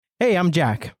Hey, I'm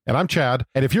Jack. And I'm Chad.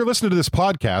 And if you're listening to this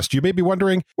podcast, you may be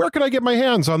wondering, where can I get my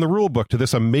hands on the rulebook to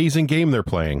this amazing game they're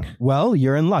playing? Well,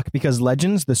 you're in luck because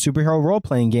Legends, the superhero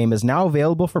role-playing game, is now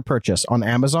available for purchase on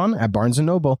Amazon, at Barnes &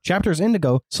 Noble, Chapters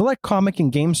Indigo, select comic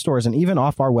and game stores, and even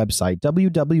off our website,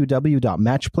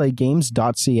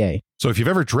 www.matchplaygames.ca. So if you've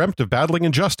ever dreamt of battling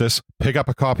injustice, pick up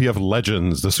a copy of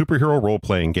Legends, the superhero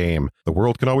role-playing game. The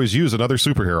world can always use another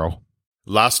superhero.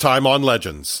 Last time on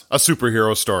Legends, a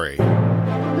superhero story.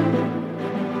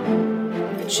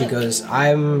 She goes,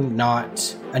 I'm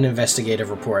not an investigative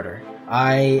reporter.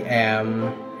 I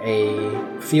am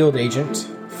a field agent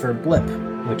for BLIP,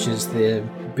 which is the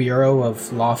Bureau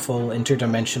of Lawful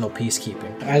Interdimensional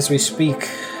Peacekeeping. As we speak,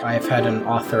 I've had an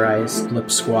authorized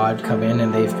BLIP squad come in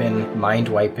and they've been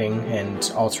mind-wiping and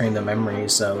altering the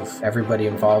memories of everybody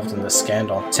involved in the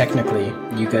scandal. Technically,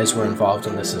 you guys were involved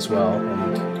in this as well,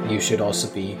 and you should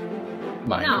also be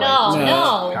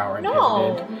mind-wiped. Power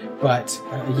inhibited. But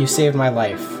you saved my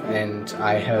life, and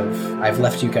I've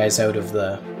left you guys out of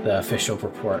the official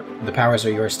report. The powers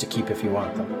are yours to keep if you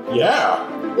want them. Yeah.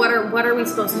 What are we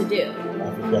supposed to do?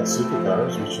 If we've got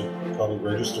superpowers, we should probably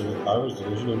register the Powers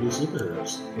Division and be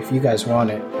superheroes. If you guys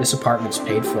want it, this apartment's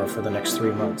paid for the next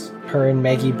 3 months. Her and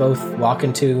Maggie both walk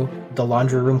into the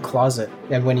laundry room closet,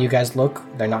 and when you guys look,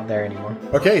 they're not there anymore.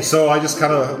 Okay, so I just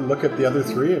kind of look at the other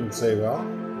three and say, well,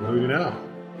 what do we do now?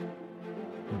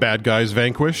 Bad guys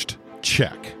vanquished?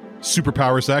 Check.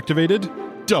 Superpowers activated?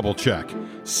 Double check.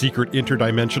 Secret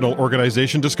interdimensional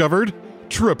organization discovered?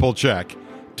 Triple check.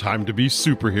 Time to be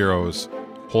superheroes.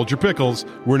 Hold your pickles,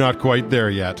 we're not quite there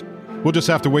yet. We'll just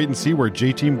have to wait and see where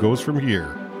J-Team goes from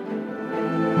here.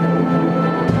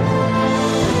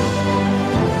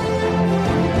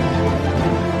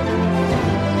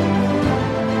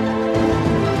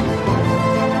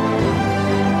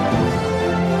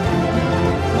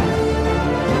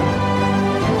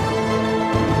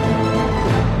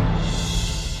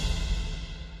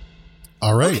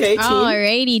 All right. Okay, team.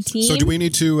 Alrighty, team. So do we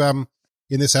need to, in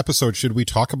this episode, should we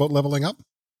talk about leveling up?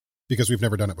 Because we've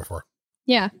never done it before.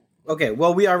 Yeah, Okay,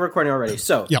 well, we are recording already,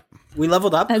 so Yep. we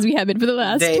leveled up. as we have been for the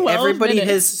last 12 Everybody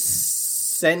minutes. has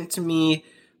sent me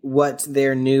what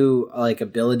their new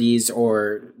abilities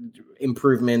or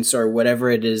improvements or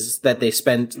whatever it is that they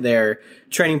spent their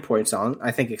training points on. I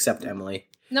think except Emily.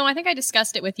 No, I think I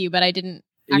discussed it with you, but I didn't.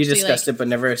 You discussed it, but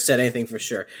never said anything for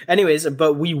sure. Anyways,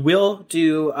 but we will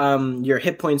do your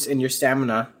hit points and your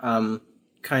stamina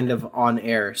kind of on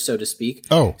air, so to speak.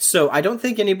 Oh. So I don't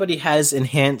think anybody has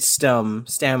enhanced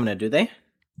stamina, do they?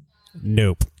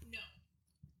 Nope.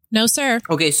 No, sir.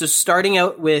 Okay, so starting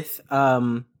out with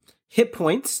hit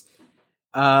points,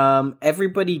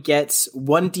 everybody gets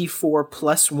 1d4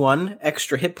 plus 1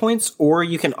 extra hit points, or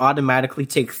you can automatically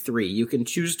take 3. You can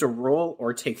choose to roll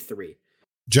or take 3.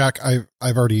 Jack, I've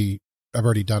already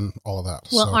done all of that.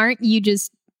 Well, so. aren't you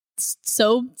just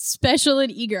so special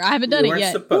and eager? I haven't done You it weren't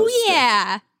yet. supposed Oh to.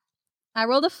 yeah, I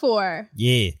rolled a 4.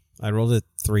 Yeah. I rolled a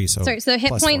 3, so. Sorry, so hit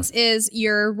plus points 4. is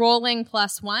you're rolling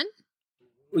plus 1,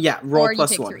 Yeah, roll or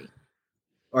plus you take 1. 3.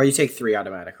 Or you take 3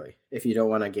 automatically if you don't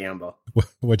want to gamble.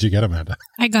 What'd you get, Amanda?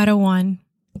 I got a 1.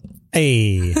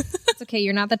 Hey. It's okay.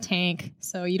 You're not the tank,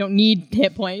 so you don't need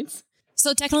hit points.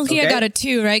 So technically Okay. I got a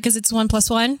 2, right? Because it's 1 plus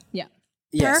 1? Yeah.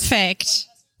 Yes. Perfect.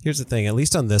 Here's the thing. At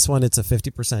least on this one, it's a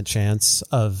 50% chance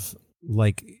of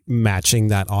matching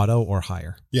that auto or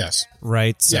higher. Yes.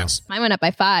 Right? So, Yes. Mine went up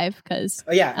by 5 because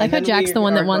Oh, yeah. I like and how then Jack's we the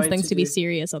one that are wants going things to be do-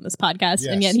 serious on this podcast,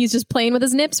 and Yes. yet he's just playing with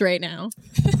his nips right now.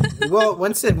 Well,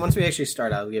 once we actually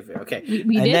start, I'll give it. Okay.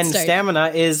 We and did then start.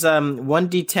 stamina is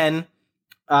 1d10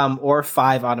 or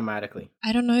 5 automatically.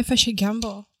 I don't know if I should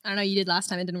gamble. I don't know. You did last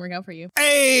time. It didn't work out for you.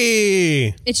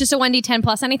 Hey! It's just a 1d10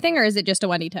 plus anything, or is it just a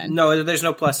 1d10? No, there's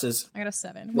no pluses. I got a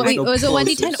 7. There's Wait, no was it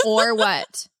pluses. 1d10 or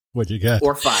what? What'd you get?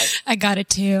 Or 5. I got a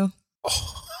 2.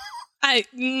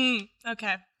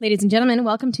 Okay. Ladies and gentlemen,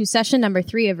 welcome to session number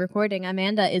 3 of recording.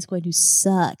 Amanda is going to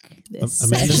suck this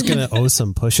Amanda's session. going to owe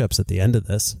some push-ups at the end of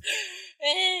this.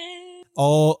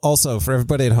 Also, for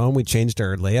everybody at home, we changed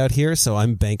our layout here, so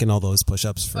I'm banking all those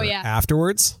push-ups for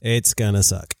afterwards. It's going to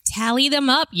suck. Tally them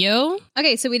up, yo.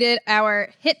 Okay, so we did our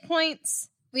hit points.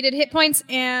 We did hit points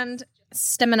and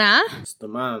stamina.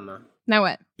 Stamina. Now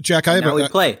what? Jack, I Now we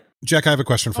have play. a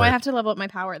question for Oh, I you. have to level up my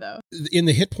power, though. In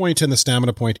the hit point and the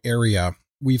stamina point area,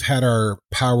 we've had our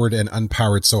powered and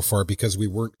unpowered so far because we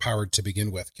weren't powered to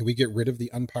begin with. Can we get rid of the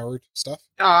unpowered stuff?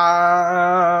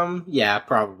 Yeah,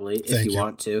 probably if Thank you you.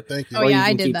 want to. Thank you. Oh, Or yeah, you I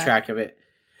can did keep that. track of it.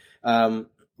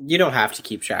 You don't have to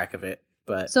keep track of it,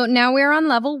 but So now we're on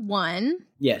level 1.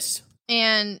 yes.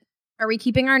 And are we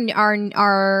keeping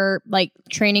our like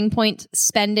training point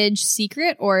spendage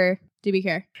secret, or Do we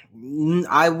care?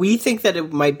 We think that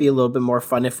it might be a little bit more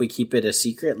fun if we keep it a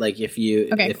secret. Like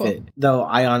though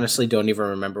I honestly don't even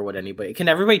remember what anybody. Can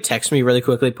everybody text me really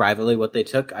quickly privately what they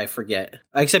took? I forget.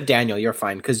 Except Daniel, you're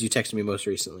fine because you texted me most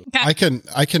recently. I can.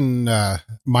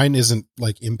 Mine isn't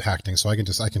like impacting, so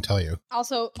I can tell you.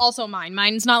 Also mine.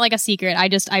 Mine's not like a secret. I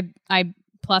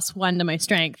 +1 to my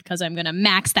strength because I'm gonna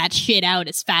max that shit out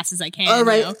as fast as I can. All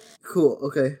right, you know? cool.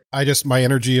 Okay. My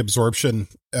energy absorption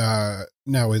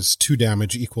now is 2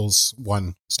 damage equals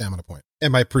 1 stamina point,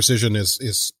 and my precision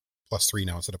is +3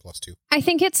 now instead of +2. I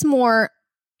think it's more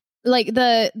like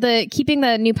the keeping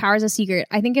the new powers a secret.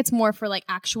 I think it's more for like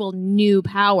actual new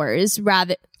powers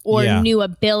new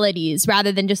abilities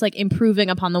rather than just like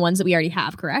improving upon the ones that we already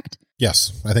have. Correct?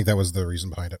 Yes, I think that was the reason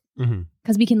behind it.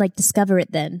 Because we can like discover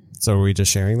it then. So are we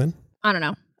just sharing then? I don't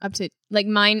know. Up to like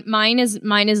mine is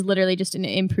literally just an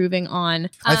improving on.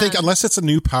 I think unless it's a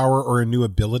new power or a new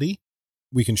ability,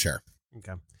 we can share.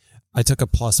 Okay. I took a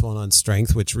 +1 on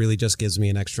strength, which really just gives me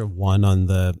an extra 1 on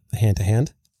the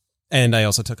hand-to-hand. And I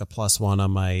also took a +1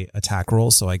 on my attack roll,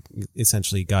 so I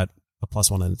essentially got a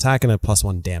 +1 on attack and a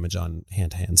 +1 damage on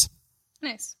hand-to-hands.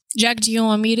 Nice. Jack, do you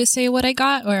want me to say what I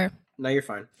got or? No, you're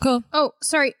fine. Cool. Oh,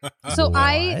 sorry. So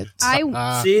I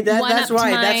see that's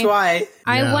why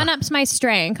I went up to my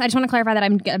strength. I just want to clarify that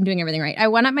I'm doing everything right. I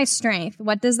went up my strength.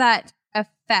 What does that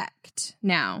affect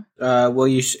now? Well,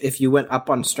 if you went up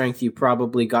on strength, you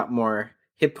probably got more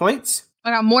hit points.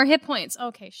 I got more hit points.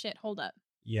 Okay, shit. Hold up.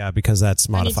 Yeah, because that's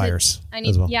modifiers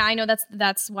as well. Yeah, I know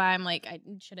that's why I'm like I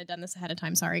should have done this ahead of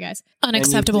time. Sorry, guys.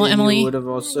 Unacceptable, Emily. You would have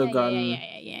also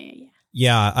gotten.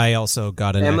 Yeah, I also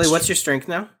got an Emily, extra. what's your strength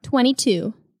now?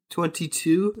 22.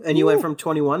 22, and you went from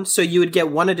 21. So you would get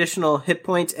 1 additional hit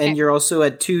point, and you're also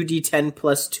at 2d10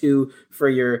 plus 2 for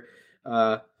your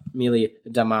melee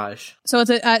damage. So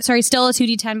it's still a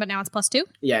 2d10, but now it's +2?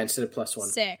 Yeah, instead of +1.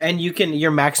 Sick. And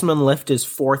your maximum lift is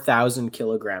 4,000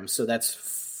 kilograms, so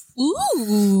that's...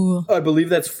 Ooh. I believe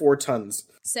that's 4 tons.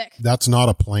 Sick. That's not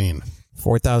a plane.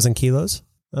 4,000 kilos.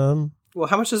 Well,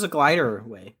 how much does a glider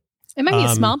weigh? It might be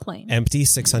a small plane. Empty,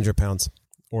 600 pounds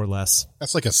or less.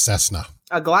 That's like a Cessna.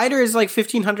 A glider is like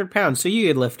 1,500 pounds, so you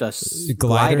could lift us.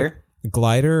 Glider,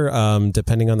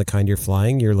 depending on the kind you're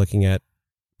flying, you're looking at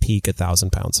peak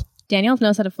 1,000 pounds. Daniel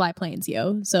knows how to fly planes,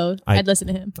 so I'd listen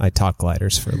to him. I taught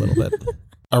gliders for a little bit.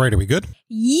 All right, are we good?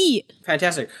 Yee.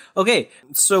 Fantastic. Okay,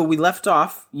 so we left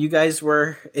off. You guys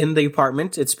were in the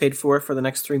apartment. It's paid for the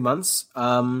next 3 months.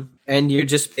 And you're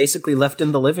just basically left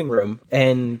in the living room.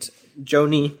 And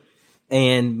Joni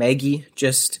and Maggie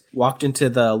just walked into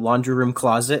the laundry room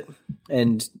closet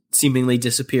and seemingly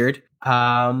disappeared.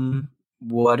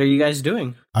 What are you guys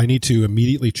doing? I need to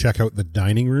immediately check out the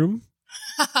dining room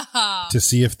to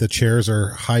see if the chairs are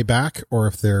high back or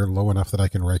if they're low enough that I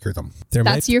can Riker them.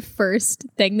 That's your first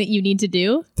thing that you need to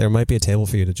do? There might be a table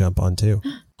for you to jump on, too.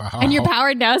 And you're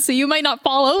powered now, so you might not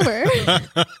fall over.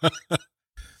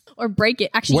 Or break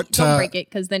it. Actually, don't break it,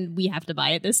 because then we have to buy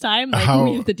it this time. We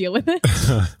have to deal with it.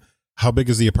 How big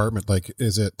is the apartment? Like,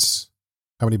 is it...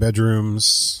 How many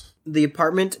bedrooms? The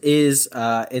apartment is...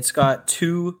 it's got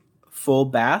 2 full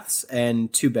baths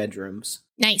and 2 bedrooms.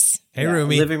 Nice. Hey,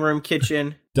 roomie. Living room,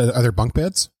 kitchen. Are there bunk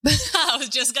beds? I was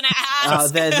just going to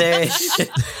ask.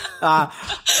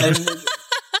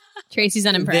 Tracy's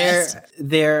unimpressed.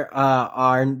 They're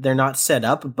not set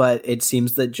up, but it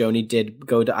seems that Joni did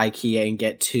go to IKEA and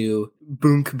get 2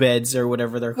 bunk beds or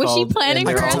whatever they're called. Was she planning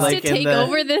for us to take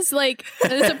over this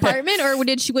apartment, or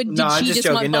did she just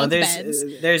want bunk beds?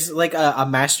 There's like a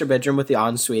master bedroom with the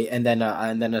ensuite, and then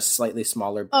a slightly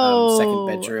smaller second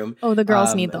bedroom. Oh, the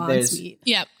girls need the ensuite.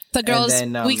 Yep, the girls.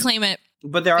 We claim it.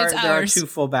 But there are 2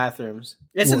 full bathrooms.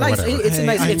 It's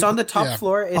It's on the top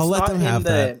floor. It's I'll let not them have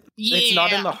that. It's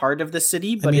not in the heart of the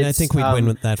city. But I think we'd win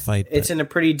with that fight. It's in a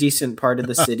pretty decent part of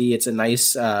the city. It's a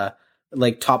nice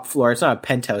top floor. It's not a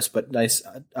penthouse, but nice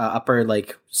upper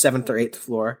 7th or 8th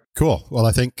floor. Cool. Well,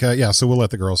 I think so. We'll let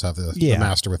the girls have the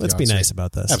master with. Let's the be ensuite. nice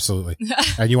about this. Absolutely.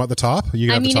 And you want the top? You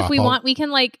got the top. If we want, we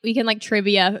can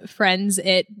trivia friends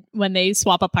it when they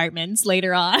swap apartments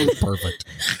later on. Perfect.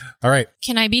 All right.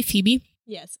 Can I be Phoebe?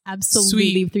 Yes,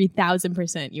 absolutely.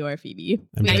 3,000% you are Phoebe.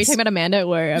 Are we talking about Amanda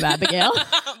or Abigail?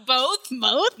 Both.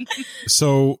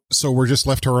 So we're just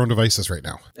left to our own devices right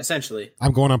now. Essentially.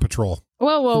 I'm going on patrol.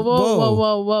 Whoa.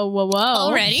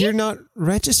 Already? You're not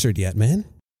registered yet, man.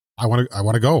 I want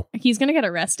to go. He's going to get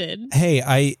arrested. Hey,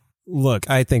 I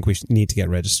think we need to get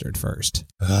registered first.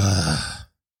 All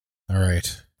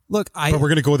right. Look, but we're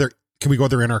going to go there. Can we go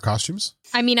there in our costumes?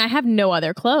 I mean, I have no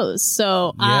other clothes,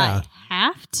 so Yeah. I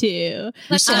have to.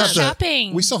 Let's go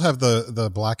shopping. We still have the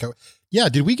blackout. Yeah.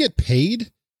 Did we get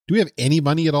paid? Do we have any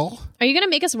money at all? Are you going to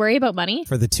make us worry about money?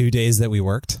 For the 2 days that we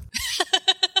worked?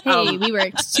 Hey, we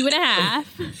worked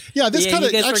 2.5. Yeah, this kind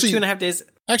of actually 2.5 days.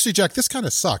 Actually, Jack, this kind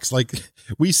of sucks. Like,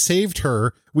 we saved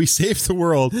her. We saved the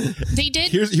world. They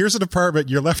did. Here's an apartment.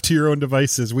 You're left to your own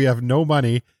devices. We have no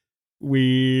money.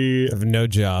 We have no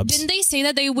jobs. Didn't they say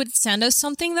that they would send us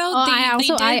something though?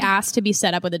 I asked to be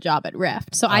set up with a job at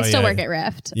Rift, so I still work at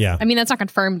Rift. Yeah, I mean that's not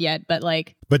confirmed yet, but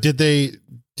like. But did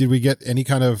we get any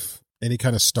kind of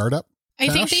startup? I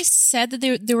think they said that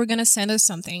they were going to send us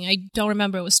something. I don't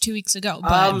remember. It was 2 weeks ago.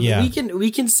 But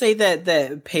we can say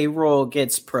that payroll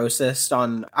gets processed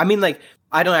on. I mean, like,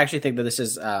 I don't actually think that this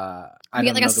is. You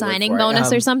get like a signing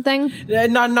bonus or something.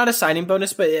 Not a signing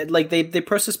bonus, but they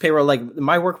process payroll. Like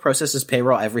my work processes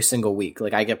payroll every single week.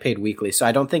 Like I get paid weekly, so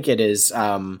I don't think it is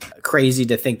crazy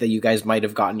to think that you guys might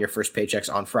have gotten your first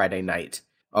paychecks on Friday night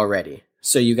already.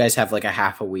 So you guys have like a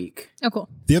half a week. Oh, cool.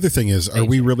 The other thing is, are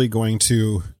we really going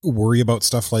to worry about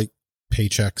stuff like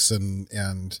paychecks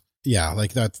and yeah,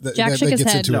 like that gets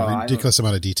into a ridiculous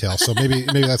amount of detail. So maybe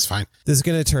that's fine. This is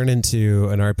going to turn into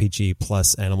an RPG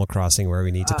plus Animal Crossing where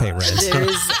we need to pay rent.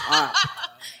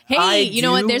 Hey, you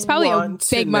know what? There's probably a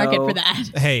big market for that.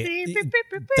 Hey,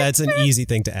 that's an easy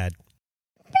thing to add.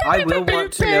 I will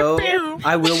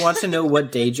want to know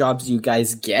what day jobs you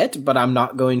guys get, but I'm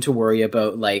not going to worry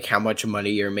about like how much money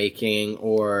you're making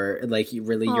or like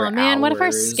really your hours. What if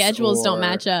our schedules don't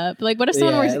match up? Like what if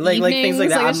someone works evenings? Like things like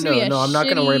that. I'm not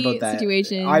going to worry about that.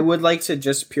 Situation. I would like to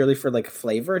just purely for like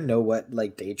flavor know what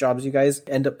like day jobs you guys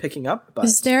end up picking up. But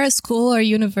is there a school or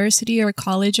university or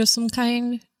college of some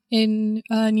kind in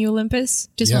New Olympus?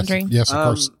 Just wondering. Yes, of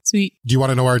course. Sweet. Do you want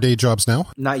to know our day jobs now?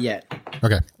 Not yet.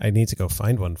 Okay. I need to go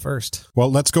find one first.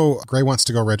 Well, let's go. Gray wants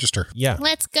to go register. Yeah.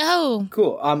 Let's go.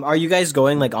 Cool. Are you guys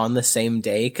going like on the same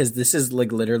day? Because this is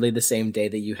like literally the same day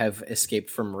that you have escaped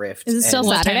from Rift. Is it still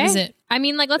Saturday? What time is it? I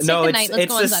mean, like, let's take the night. Let's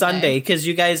go on Sunday. It's a Sunday because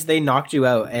you guys, they knocked you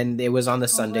out and it was on the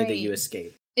Sunday that you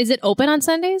escaped. Is it open on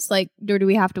Sundays? Like, or do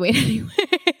we have to wait anyway?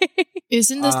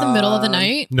 Isn't this the middle of the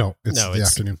night? No, it's the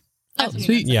afternoon. Oh,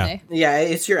 sweet. Yeah. Yeah,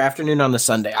 it's your afternoon on the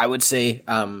Sunday. I would say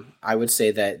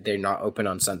that they're not open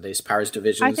on Sundays. Powers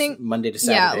Division's Monday to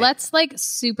Saturday. Yeah, let's like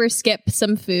super skip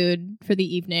some food for the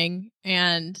evening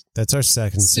and that's our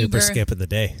second super skip of the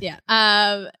day.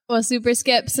 Yeah. We'll super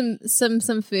skip some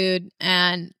food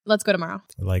and let's go tomorrow.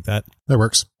 I like that. That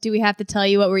works. Do we have to tell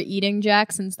you what we're eating,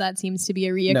 Jack, since that seems to be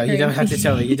a reoccurring? No, you don't have to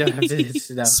tell me. You don't have to.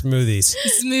 No.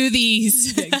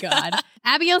 Smoothies. Good God.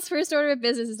 Abigail's first order of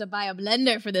business is to buy a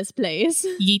blender for this place.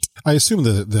 Yeet. I assume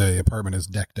the apartment is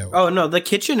decked out. Oh no, the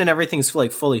kitchen and everything's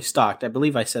like fully stocked. I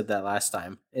believe I said that last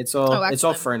time. It's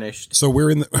all furnished. So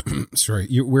we're in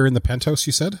the we're in the penthouse,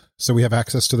 you said? So we have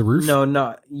access to the roof?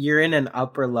 No, you're in an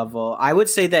upper level. I would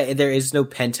say that there is no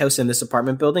penthouse in this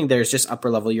apartment building. There's just upper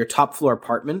level. Your top floor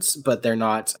apartments, but they're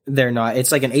not.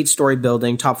 It's like an 8-story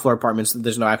building, top floor apartments.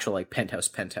 There's no actual like penthouse.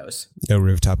 No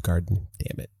rooftop garden.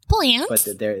 Damn it. Plants.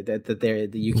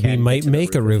 But you can. We might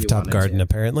make a rooftop garden,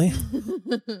 apparently.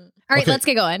 All right, let's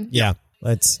get going. Yeah.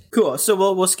 Let's. Cool. So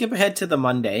we'll skip ahead to the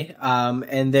Monday.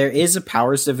 And there is a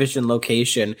Powers Division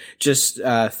location just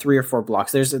 3 or 4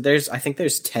 blocks. I think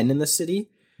there's 10 in the city.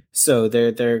 So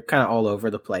they're kind of all over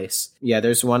the place. Yeah,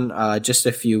 there's one just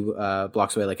a few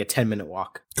blocks away, like a 10-minute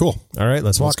walk. Cool. All right,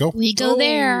 let's go. We go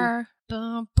there.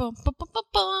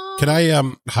 Can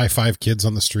I high five kids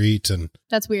on the street? And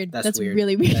that's weird. That's weird.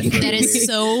 Really weird. That is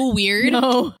so weird.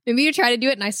 No, maybe you try to do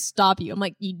it and I stop you. I'm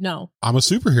like, no. I'm a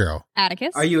superhero.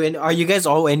 Atticus, are you guys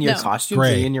all in your costumes?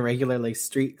 Gray. Are you in your regular like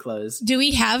street clothes? Do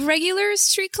we have regular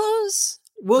street clothes?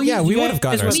 Well, yeah, we would have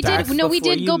gotten our stuff. We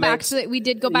did go back to the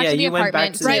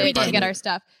apartment. Right, to get our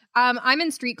stuff. I'm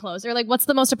in street clothes. Or like, what's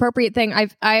the most appropriate thing?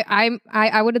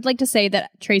 I would like to say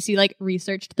that Tracy like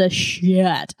researched the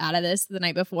shit out of this the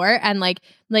night before, and like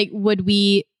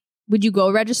would you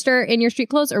go register in your street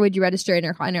clothes or would you register in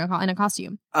a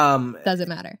costume? Doesn't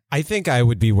matter. I think I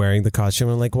would be wearing the costume.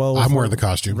 I'm like, well, I'm wearing the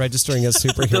costume. Registering as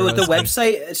superheroes.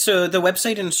 The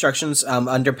website instructions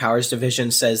under Powers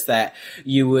Division says that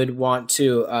you would want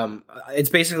to. It's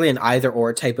basically an either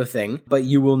or type of thing, but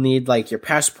you will need like your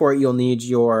passport. You'll need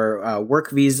your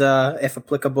work visa, if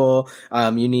applicable.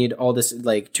 You need all this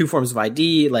like 2 forms of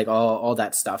ID, like all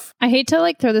that stuff. I hate to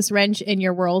like throw this wrench in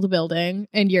your world building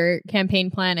and your campaign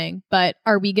planning. But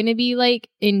are we going to be like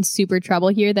in super trouble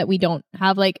here that we don't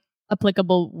have like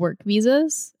applicable work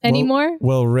visas anymore?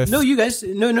 Well, Rift. No, you guys.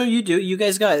 No, you do. You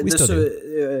guys got.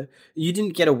 You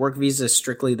didn't get a work visa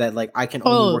strictly that like I can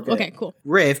only work at cool.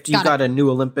 Rift. You got a New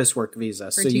Olympus work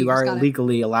visa, so you are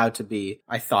legally allowed to be.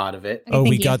 I thought of it. Okay,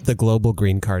 we got the global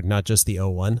green card, not just the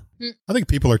O1. I think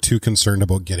people are too concerned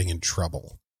about getting in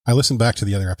trouble. I listened back to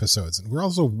the other episodes, and we're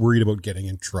also worried about getting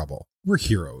in trouble. We're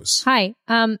heroes. Hi.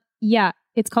 Yeah,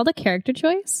 it's called a character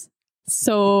choice.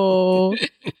 So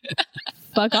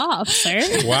fuck off, sir.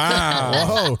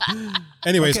 Wow. Whoa.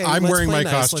 Anyways, Okay, I'm let's wearing play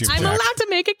my nice. costume. I'm Jack. allowed to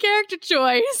make a character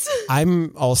choice.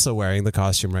 I'm also wearing the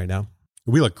costume right now.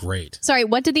 We look great. Sorry,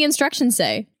 what did the instructions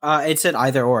say? It said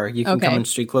either or. You can Okay. come in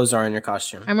street clothes or in your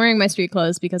costume. I'm wearing my street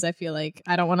clothes because I feel like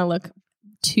I don't want to look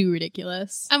too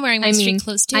ridiculous. I'm wearing my street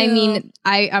clothes too. I mean,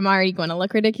 I'm already going to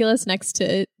look ridiculous next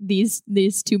to these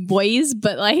two boys,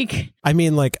 but like, I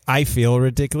mean, like, I feel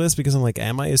ridiculous because I'm like,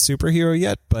 am I a superhero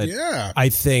yet? But Yeah. I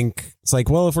think it's like,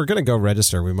 well, if we're going to go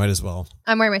register, we might as well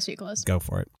I'm wearing my street clothes. go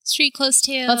for it. Street clothes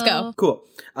too. Let's go. Cool.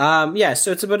 Yeah,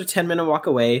 so it's about a 10-minute walk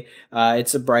away.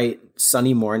 It's a bright,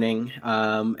 sunny morning.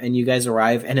 And you guys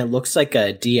arrive, and it looks like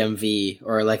a DMV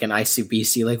or like an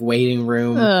ICBC, like waiting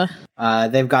room.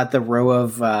 Ugh. They've got the row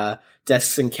of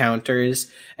desks and counters,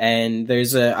 and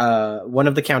there's one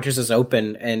of the counters is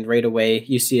open, and right away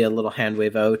you see a little hand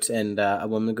wave out, and a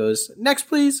woman goes, "Next,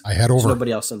 please." I head There's over.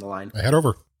 nobody else in the line. I head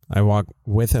over. I walk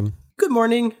with him Good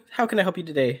morning. How can I help you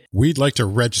today? We'd like to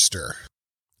register.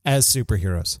 as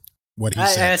superheroes. What he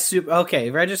said.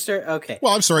 Okay, register. Okay.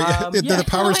 Well, I'm sorry. The yeah.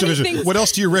 Powers Division. Anything- What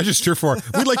else do you register for?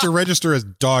 We'd like to register as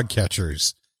dog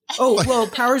catchers. Oh, well,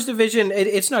 Powers Division,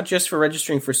 it's not just for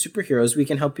registering for superheroes. We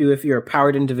can help you if you're a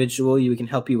powered individual. We can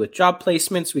help you with job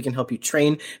placements. We can help you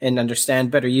train and understand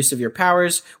better use of your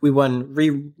powers. We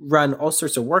run all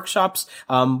sorts of workshops.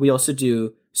 We also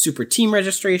do super team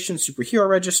registration, superhero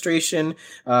registration,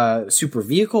 super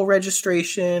vehicle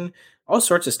registration, all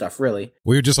sorts of stuff, really.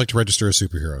 We would just like to register as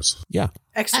superheroes. Yeah.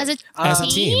 Excellent. As a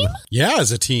team. Yeah,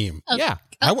 as a team. Okay. Yeah.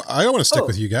 I want to stick Oh.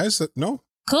 with you guys. No?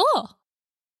 Cool.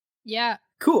 Yeah.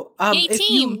 Cool. Yay, If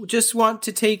team. you just want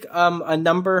to take a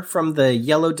number from the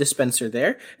yellow dispenser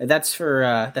there, that's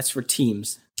for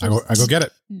teams. I go get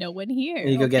it. No one here.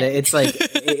 You go get it. It's like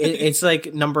it's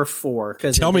like number 4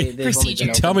 because Tell me-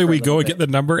 Procedure. Tell me we go and get the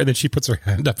number, and then she puts her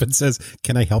hand up and says,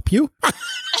 "Can I help you?"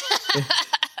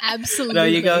 Absolutely.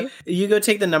 No, you go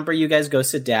take the number. You guys go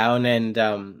sit down, and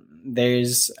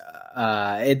there's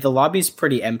the lobby's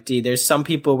pretty empty. There's some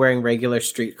people wearing regular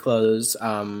street clothes.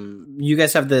 You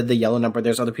guys have the yellow number.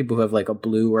 There's other people who have like a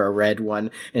blue or a red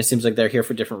one, and it seems like they're here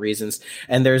for different reasons.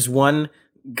 And there's one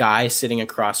guy sitting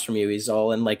across from you. He's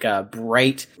all in like a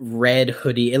bright red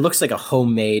hoodie. It looks like a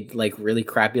homemade, like really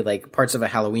crappy, like parts of a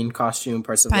Halloween costume,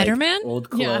 parts of Spider-Man? like old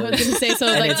clothes. Yeah, I was gonna say so.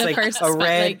 And Like it's the like first, a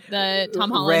red, like the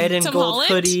Tom Holland, red and Tom gold Holland?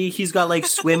 hoodie. He's got like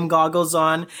swim goggles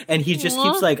on, and he just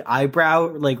keeps like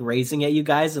eyebrow like raising at you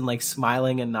guys and like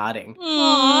smiling and nodding.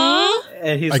 Aww.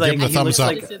 And he's I give like, him a he thumbs looks up.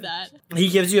 like did that. he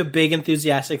gives you a big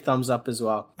enthusiastic thumbs up as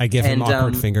well. I give him And,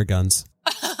 awkward finger guns.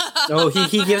 Oh,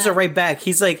 he gives it right back.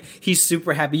 He's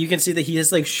super happy. You can see that he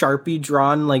has like Sharpie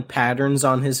drawn like patterns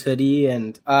on his hoodie.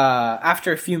 And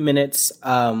after a few minutes,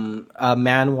 a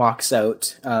man walks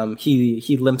out.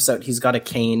 He limps out. He's got a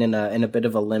cane and a bit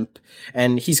of a limp,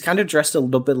 and he's kind of dressed a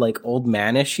little bit like old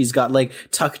manish. He's got like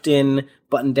tucked in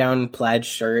button down plaid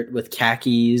shirt with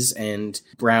khakis and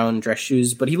brown dress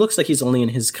shoes, but he looks like he's only in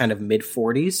his kind of mid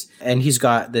 40s, and he's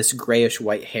got this grayish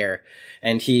white hair,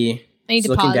 and he. I need He's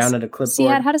to looking pause. down at a clipboard.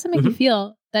 Siad, how does it make you Mhm.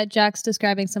 feel that Jack's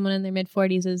describing someone in their mid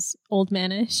 40s as old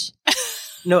manish?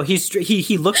 No, he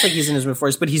looks like he's in his mid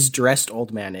 40s, but he's dressed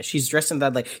old manish. He's dressed in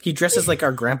that like he dresses like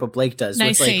our Grandpa Blake does.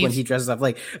 Nice with, like save. when he dresses up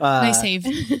like Nice save.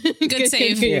 Good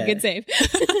save. Yeah. Good save.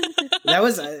 that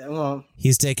was well.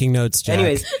 He's taking notes, Jack.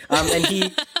 Anyways, and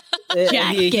he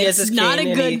Jack he has gets his not a cane,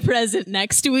 and good present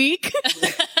next week.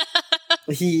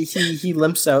 he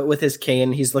limps out with his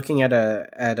cane. He's looking at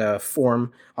a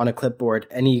form on a clipboard,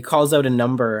 and he calls out a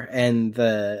number, and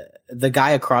the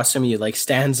guy across from you like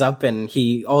stands up, and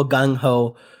he all gung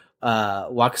ho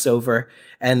walks over,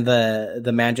 and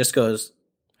the man just goes,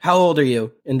 "How old are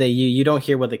you?" And you don't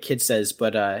hear what the kid says,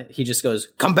 but he just goes,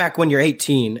 "Come back when you're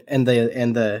 18." And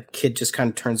the kid just kind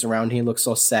of turns around, and he looks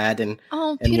all sad and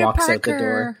Peter walks Parker. out the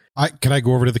door. Can I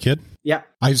go over to the kid? Yeah.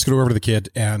 I just go over to the kid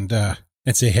and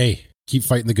say, "Hey, keep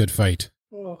fighting the good fight."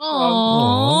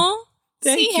 Aww.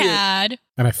 Thank you. Sad.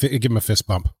 And I give him a fist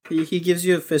bump. He gives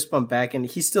you a fist bump back, and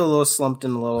he's still a little slumped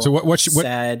and a little So what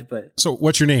sad, but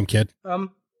what's your name, kid?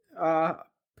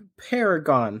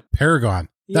 Paragon. Paragon.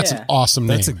 That's Yeah. an awesome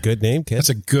name. That's a good name, kid. That's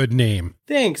a good name.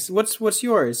 Thanks. What's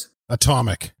yours?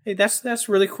 Atomic. Hey, that's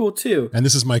really cool too. And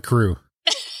this is my crew.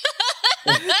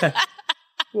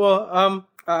 Well,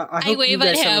 I hope you wave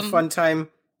guys at have a him. fun time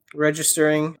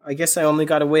registering. I guess I only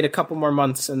got to wait a couple more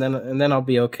months, and then I'll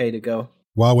be okay to go.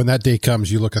 Well, when that day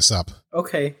comes, you look us up.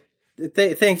 Okay.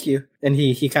 Thank you. And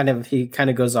he kind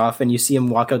of goes off, and you see him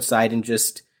walk outside and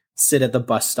just sit at the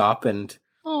bus stop and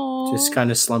just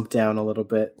kind of slump down a little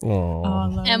bit.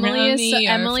 Emily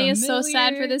is so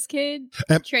sad for this kid.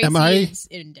 Tracy is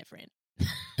indifferent.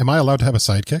 Am I allowed to have a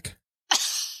sidekick?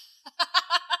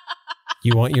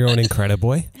 You want your own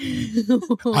Incrediboy?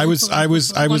 I was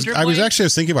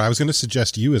thinking about it. I was going to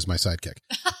suggest you as my sidekick.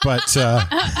 But whoa.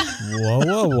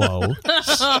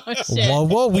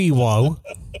 Whoa.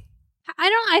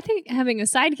 I think having a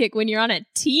sidekick when you're on a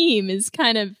team is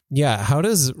kind of... Yeah, how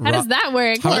does that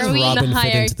work? How does Robin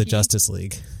fit into the Justice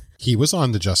League? He was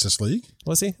on the Justice League.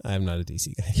 Was he? I'm not a DC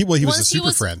guy. He was a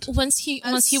super friend. Once he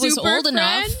was old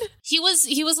enough, he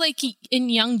was like in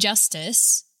Young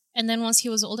Justice. And then once he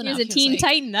was old enough, he was a Teen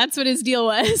Titan. That's what his deal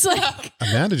was. Like,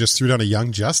 Amanda just threw down a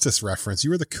Young Justice reference.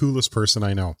 You are the coolest person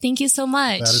I know. Thank you so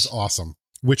much. That is awesome.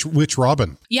 Which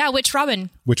Robin? Yeah, which Robin?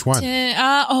 Which one?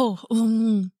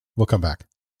 We'll come back.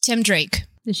 Tim Drake.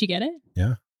 Did she get it?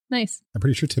 Yeah. Nice. I'm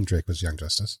pretty sure Tim Drake was Young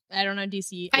Justice. I don't know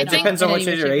DC. It depends on what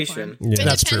generation.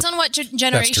 Yeah. It depends on what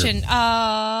generation.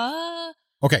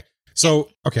 Okay. So,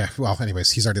 well,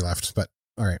 anyways, he's already left, but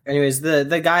all right. Anyways,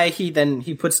 the guy,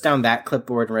 he puts down that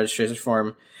clipboard and registration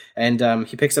form, and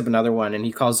he picks up another one, and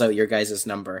he calls out your guys'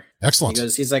 number. Excellent.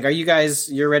 He's like, are you guys,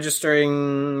 you're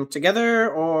registering together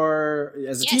or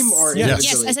as a team or individually?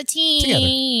 Yes, as a team. Together.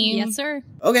 Yes, sir.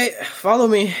 Okay, follow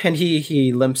me. And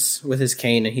he limps with his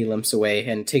cane, and he limps away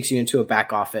and takes you into a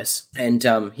back office. And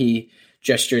he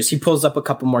gestures. He pulls up a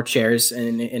couple more chairs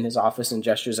in his office and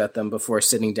gestures at them before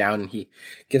sitting down. And he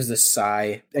gives a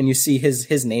sigh. And you see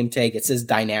his name tag. It says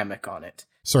Dynamic on it.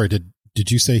 Sorry, did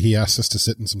you say he asked us to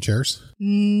sit in some chairs?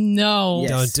 No.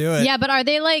 Yes. Don't do it. Yeah, but are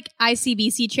they like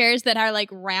ICBC chairs that are like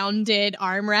rounded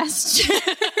armrest chairs?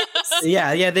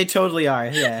 Yeah, they totally are.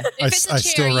 Yeah. If it's a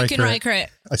chair, you can Riker it.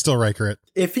 I still Riker it.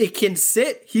 If he can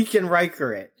sit, he can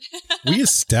Riker it. We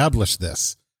established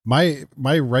this. My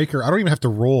Riker, I don't even have to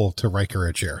roll to Riker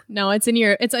a chair. No, isn't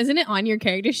it on your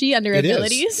character sheet under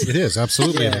abilities? It is,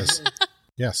 absolutely it is.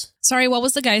 Yes. Sorry, what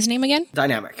was the guy's name again?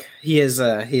 Dynamic. He has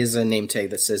a name tag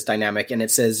that says Dynamic, and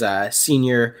it says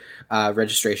Senior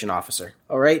Registration Officer.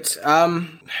 All right.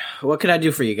 What can I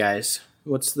do for you guys?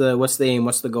 What's the aim?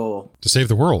 What's the goal? To save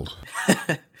the world.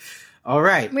 All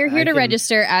right. We're here to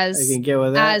register as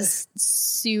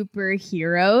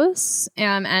superheroes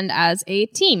and as a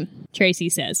team, Tracy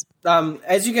says.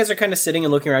 As you guys are kind of sitting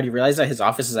and looking around, you realize that his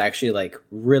office is actually like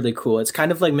really cool. It's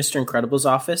kind of like Mr. Incredible's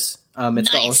office.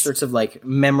 It's got all sorts of like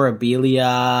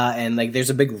memorabilia, and like there's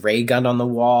a big ray gun on the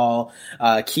wall,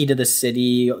 key to the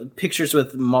city, pictures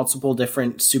with multiple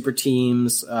different super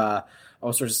teams, all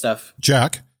sorts of stuff.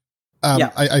 Jack,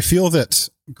 I feel that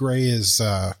Gray is,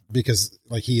 because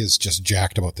like he is just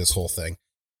jacked about this whole thing,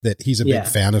 that he's a big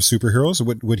fan of superheroes.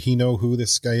 Would he know who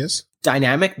this guy is?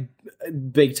 Dynamic,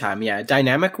 big time. Yeah.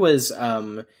 Dynamic was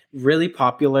really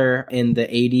popular in the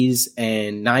 80s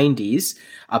and 90s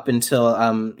up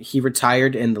until he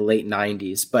retired in the late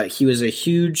 90s. But he was a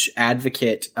huge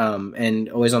advocate and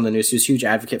always on the news. He was a huge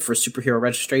advocate for superhero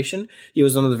registration. He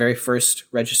was one of the very first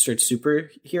registered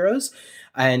superheroes.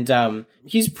 And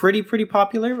he's pretty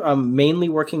popular, mainly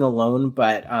working alone,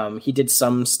 but he did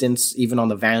some stints even on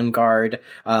the Vanguard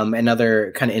and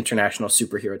other kind of international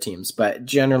superhero teams, but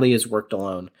generally has worked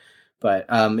alone.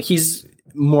 But he's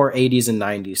more 80s and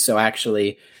 90s, so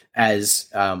actually, as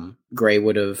Gray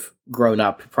would have grown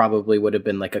up, probably would have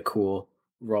been like a cool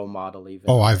role model. Even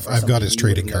I've got his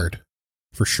trading card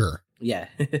for sure. Yeah,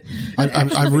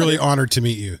 I'm really honored to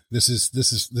meet you. This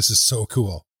is so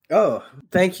cool. Oh,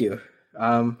 thank you.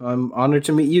 I'm honored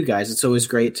to meet you guys. It's always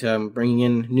great bringing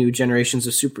in new generations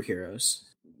of superheroes.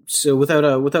 So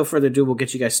without further ado, we'll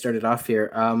get you guys started off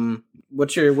here.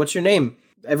 What's your name?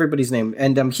 Everybody's name.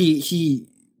 And he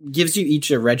gives you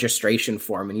each a registration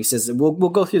form, and he says we'll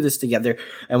go through this together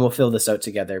and we'll fill this out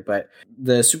together. But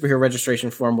the superhero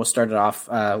registration form, we'll start it off.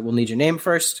 We'll need your name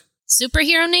first.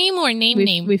 Superhero name or name?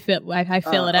 I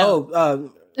fill it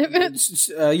out.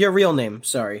 Your real name,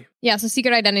 sorry. Yeah, so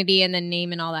secret identity and then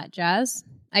name and all that jazz.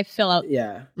 I fill out.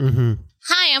 Yeah. Mm-hmm.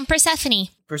 Hi, I'm Persephone.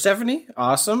 Persephone,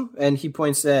 awesome. And he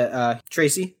points at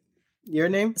Tracy. Your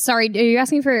name? Sorry, are you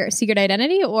asking for secret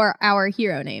identity or our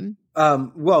hero name?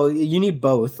 Well, you need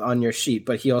both on your sheet,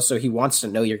 but he wants to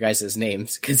know your guys'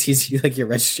 names because he's like your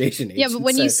registration agent. Yeah, but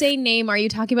when you say name, are you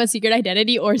talking about secret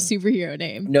identity or superhero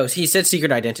name? No, he said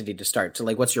secret identity to start. So,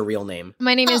 like, what's your real name?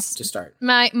 My name is to start.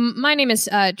 My name is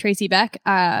Tracy Beck,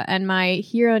 and my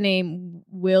hero name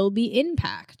will be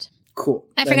Impact. Cool.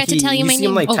 I forgot to tell you my name. You see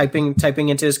him like typing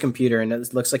into his computer, and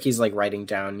it looks like he's like writing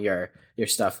down your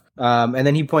stuff. And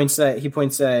then he points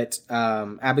at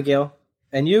Abigail.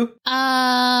 And you?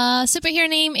 Superhero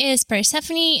name is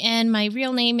Persephone, and my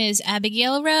real name is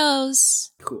Abigail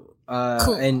Rose. Cool.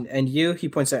 Cool. And you? He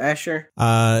points at Asher.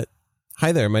 Hi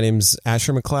there. My name's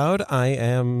Asher McLeod. I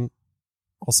am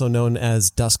also known as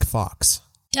Dusk Fox.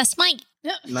 That's Mike.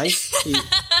 Nice.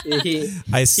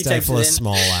 I stifle a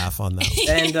small laugh on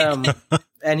that.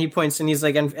 And he points and he's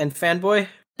like, and Fanboy?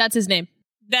 That's his name.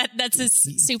 That's his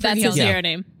super That's his hero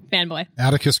name. Fanboy.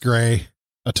 Atticus Gray,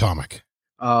 Atomic.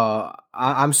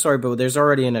 I'm sorry, but there's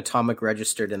already an Atomic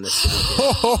registered in the city.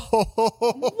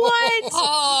 What?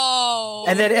 Oh.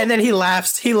 And then he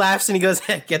laughs. He laughs and he goes,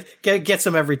 get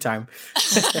some every time.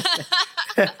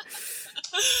 What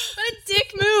a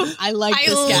dick move. I like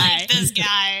this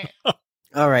guy.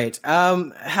 All right.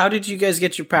 How did you guys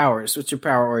get your powers? What's your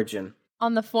power origin?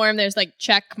 On the form, there's like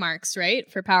check marks,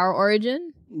 right? For power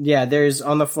origin? Yeah,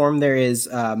 on the form there is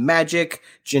magic,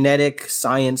 genetic,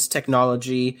 science,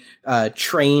 technology,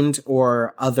 trained,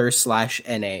 or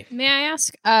other/NA. May I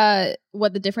ask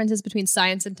what the difference is between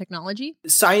science and technology?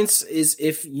 Science is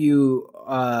if you,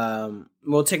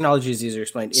 technology is easier to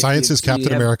explain. Science is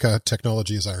Captain America,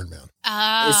 technology is Iron Man.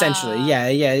 Essentially,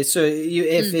 yeah. So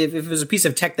if it was a piece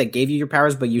of tech that gave you your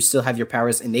powers, but you still have your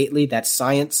powers innately, that's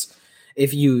science.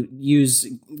 If you use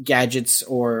gadgets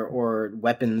or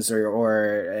weapons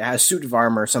or a suit of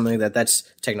armor or something like that, that's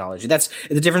technology. That's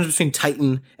the difference between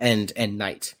Titan and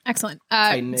Knight. Excellent.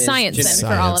 Science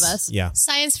then for all of us. Yeah.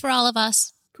 Science for all of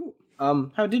us. Cool.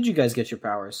 How did you guys get your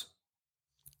powers?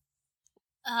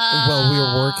 Well, we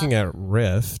were working at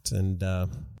Rift, and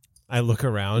I look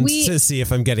around to see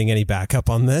if I'm getting any backup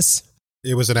on this.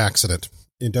 It was an accident.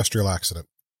 Industrial accident.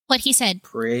 What he said.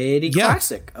 Pretty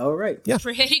classic. All right. Yeah.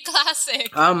 Pretty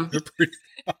classic.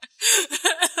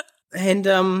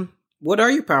 And what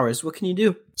are your powers? What can you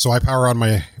do? So I power on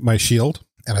my shield,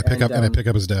 and I pick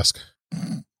up his desk.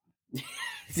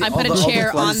 I put a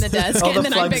chair on the desk, and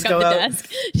then I pick up the desk.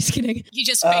 Just kidding. You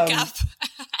just pick up.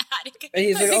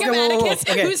 He's like,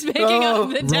 okay, who's picking up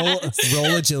the desk?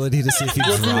 Roll agility to see if you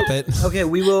drop it. Okay,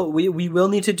 we will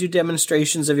need to do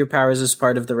demonstrations of your powers as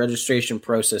part of the registration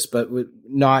process, but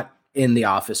not in the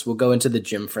office. We'll go into the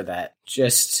gym for that.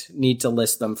 Just need to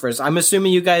list them first. I'm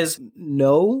assuming you guys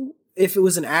know if it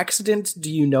was an accident. Do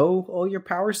you know all your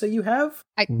powers that you have?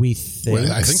 I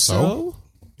think so.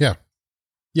 Yeah.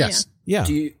 Yes. Yeah.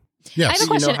 Yes. I have a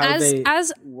question.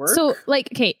 As so, like,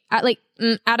 okay,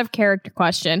 out of character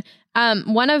question.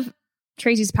 One of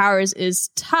Tracy's powers is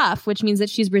tough, which means that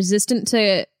she's resistant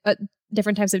to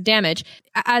different types of damage.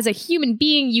 As a human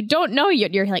being, you don't know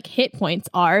what your like hit points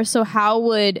are. So how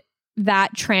would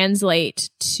that translate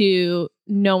to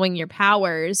knowing your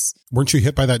powers? Weren't you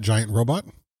hit by that giant robot?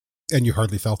 And you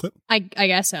hardly felt it? I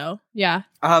guess so. Yeah.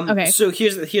 Okay. So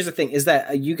here's the thing: is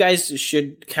that you guys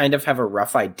should kind of have a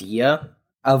rough idea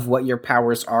of what your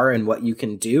powers are and what you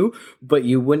can do, but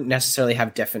you wouldn't necessarily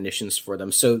have definitions for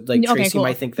them. So like Tracy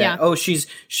might think that,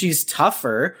 she's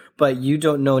tougher, but you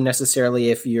don't know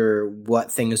necessarily if you're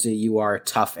what things that you are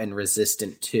tough and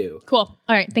resistant to. Cool.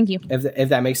 All right. Thank you. If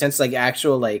that makes sense, like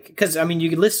actual, like, because I mean, you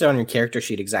can list it on your character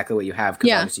sheet exactly what you have,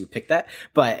 because obviously you picked that.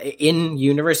 But in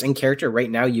universe, in character,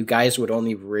 right now, you guys would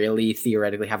only really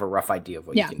theoretically have a rough idea of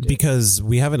what you can do. Because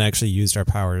we haven't actually used our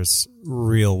powers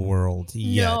real world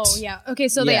yet. No, yeah. Okay,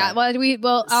 so I'll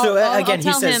again,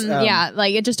 tell he says, him,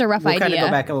 like, it's just a rough idea. We'll kind of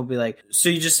go back and we'll be like, so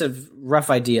you just have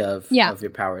rough idea of your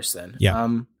powers then.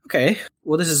 Yeah. Okay.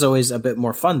 Well, this is always a bit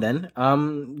more fun then.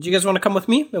 Do you guys want to come with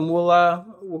me? And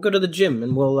we'll go to the gym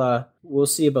and we'll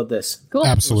see about this. Cool.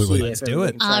 Absolutely. Let's do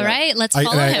it. All right, let's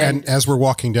follow him. And as we're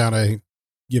walking down, I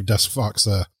give Dusk Fox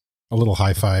a little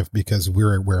high five because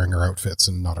we're wearing our outfits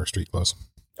and not our street clothes.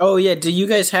 Oh yeah. Do you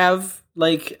guys have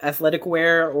like athletic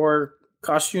wear or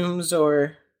costumes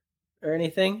or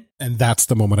anything? And that's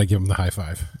the moment I give him the high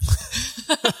five.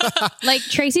 Like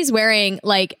Tracy's wearing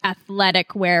like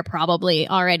athletic wear probably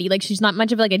already. Like she's not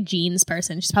much of like a jeans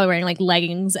person. She's probably wearing like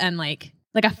leggings and like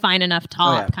a fine enough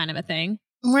top kind of a thing.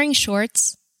 I'm wearing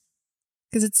shorts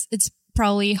because it's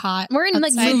probably hot. We're in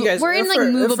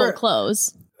movable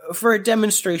clothes. For a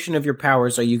demonstration of your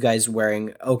powers, are you guys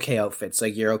wearing okay outfits?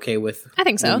 Like you're okay with? I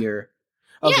think so.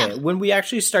 Okay. When we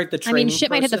actually start the training, shit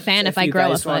might hit the fan if I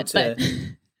grow a foot, but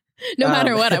no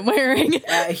matter what I'm wearing.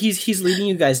 He's leading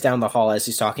you guys down the hall as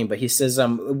he's talking, but he says,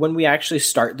 when we actually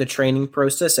start the training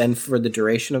process and for the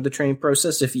duration of the training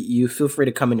process, if you feel free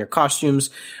to come in your costumes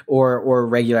or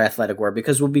regular athletic wear,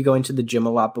 because we'll be going to the gym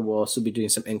a lot, but we'll also be doing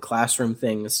some in-classroom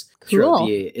things throughout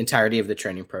the entirety of the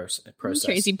training process.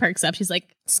 Tracy perks up. She's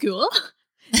like, school?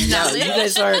 No, you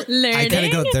guys are learning. I gotta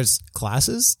go. There's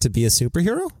classes to be a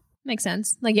superhero? Makes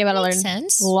sense. Like you gotta learn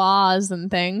laws and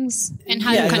things. And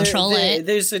how to control it.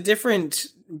 There's a different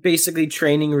basically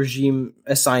training regime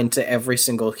assigned to every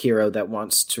single hero that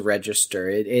wants to register.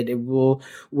 It will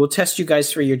test you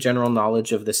guys for your general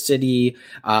knowledge of the city,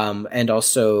 and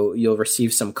also you'll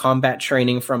receive some combat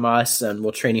training from us, and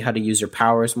we'll train you how to use your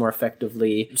powers more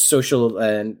effectively. Social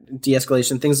and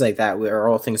de-escalation, things like that are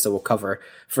all things that we'll cover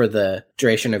for the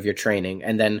duration of your training.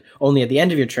 And then only at the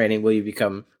end of your training will you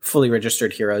become fully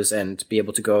registered heroes and be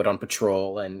able to go out on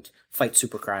patrol and fight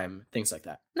supercrime, things like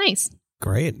that. Nice.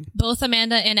 Great. Both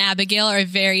Amanda and Abigail are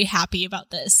very happy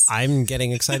about this. I'm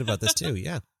getting excited about this too.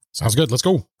 Yeah. Sounds good. Let's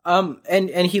go.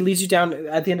 And he leads you down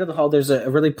at the end of the hall. There's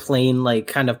a really plain, like,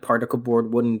 kind of particle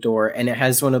board wooden door, and it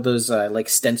has one of those like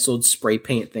stenciled spray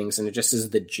paint things, and it just says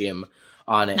the gym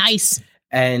on it. Nice.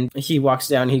 And he walks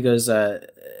down. He goes,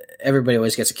 everybody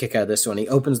always gets a kick out of this one. He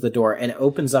opens the door, and it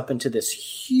opens up into this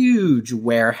huge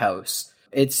warehouse.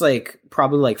 It's like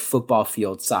probably like football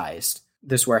field sized,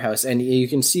 this warehouse, and you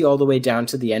can see all the way down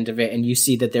to the end of it, and you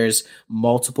see that there's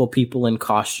multiple people in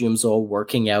costumes all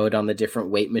working out on the different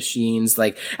weight machines.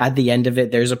 Like at the end of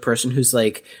it, there's a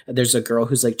girl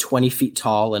who's like 20 feet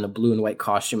tall in a blue and white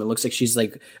costume. It looks like she's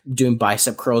like doing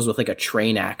bicep curls with like a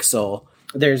train axle.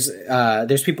 There's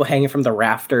people hanging from the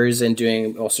rafters and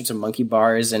doing all sorts of monkey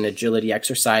bars and agility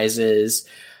exercises.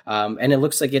 And it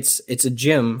looks like it's a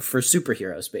gym for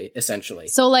superheroes, essentially.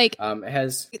 So like, it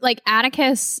has like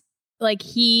Atticus, like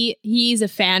he's a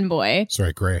fanboy.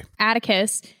 Sorry, Gray.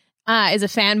 Atticus is a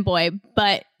fanboy,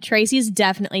 but Tracy's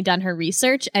definitely done her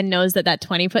research and knows that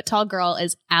 20-foot tall girl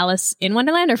is Alice in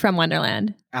Wonderland or from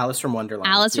Wonderland. Alice from Wonderland.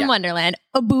 Alice from Wonderland.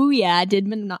 Oh, booyah!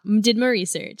 Did my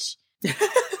research.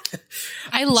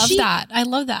 I love that. I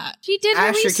love that. She did her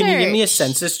research. Asher, can you give me a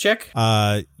census check?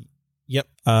 Yep.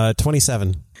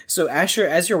 27. So Asher,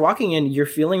 as you're walking in, you're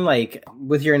feeling like,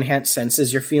 with your enhanced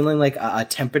senses, you're feeling like a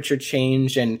temperature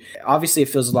change, and obviously it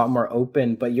feels a lot more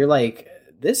open, but you're like,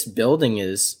 this building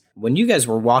is, when you guys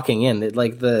were walking in,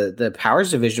 like the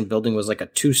Powers Division building was like a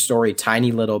 2-story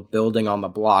tiny little building on the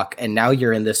block, and now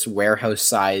you're in this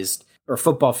warehouse-sized or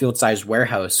football field-sized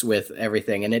warehouse with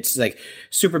everything, and it's like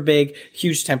super big,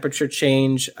 huge temperature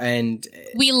change, and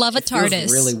we love a TARDIS.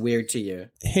 Feels really weird to you.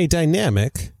 Hey,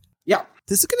 Dynamic. Yeah.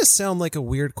 This is going to sound like a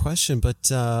weird question, but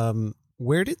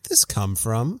where did this come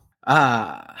from?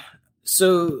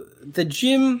 So the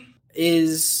gym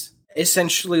is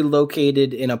essentially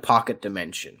located in a pocket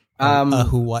dimension.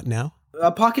 What now?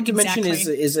 A pocket dimension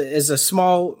is a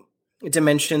small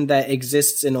dimension that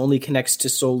exists and only connects to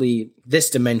solely this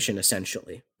dimension,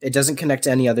 essentially. It doesn't connect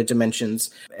to any other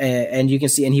dimensions. And you can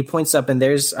see, and he points up, and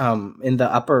there's in the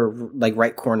upper like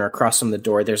right corner across from the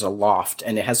door, there's a loft,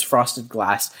 and it has frosted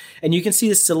glass, and you can see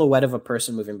the silhouette of a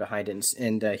person moving behind it.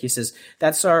 And he says,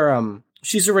 that's our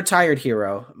she's a retired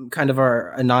hero, kind of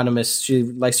our anonymous. She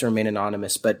likes to remain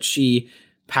anonymous, but she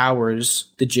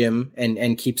powers the gym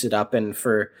and keeps it up, and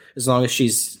for as long as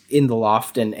she's in the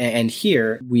loft and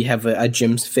here we have a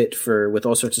gym fit with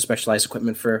all sorts of specialized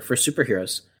equipment for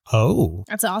superheroes. Oh,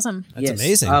 that's awesome. That's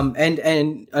amazing.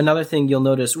 And another thing you'll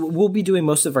notice, we'll be doing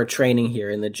most of our training here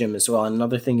in the gym as well. And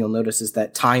another thing you'll notice is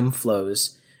that time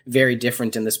flows very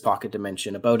different in this pocket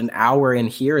dimension. About an hour in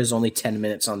here is only 10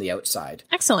 minutes on the outside.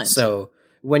 Excellent. So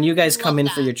when you guys come in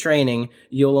for your training,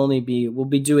 we'll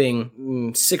be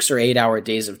doing 6 or 8 hour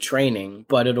days of training,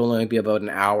 but it'll only be about an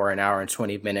hour and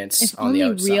 20 minutes on the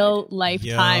outside. Real life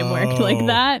time worked like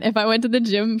that. If I went to the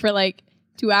gym for like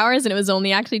 2 hours and it was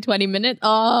only actually 20 minutes,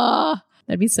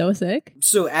 that'd be so sick.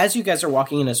 So as you guys are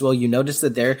walking in as well, you notice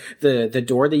that the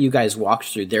door that you guys walked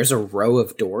through, there's a row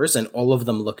of doors and all of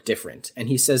them look different. And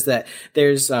he says that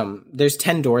there's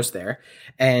 10 doors there.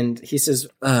 And he says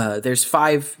there's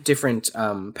 5 different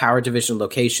Power Division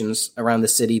locations around the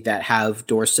city that have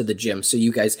doors to the gym. So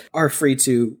you guys are free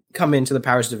to come into the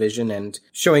Powers Division, and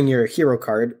showing your hero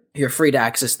card, you're free to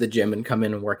access the gym and come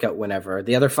in and work out whenever.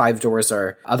 The other 5 doors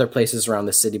are other places around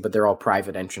the city, but they're all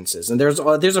private entrances. And there's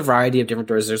a variety of different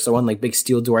doors. There's the one like big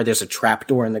steel door. There's a trap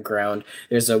door in the ground.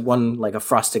 There's one like a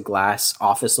frosted glass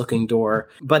office looking door.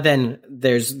 But then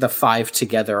there's the 5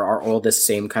 together are all the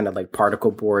same kind of like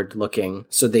particle board looking.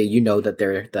 So that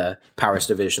they're the Powers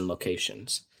Division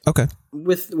locations. Okay.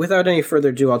 Without any further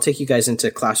ado, I'll take you guys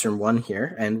into classroom 1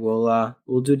 here, and we'll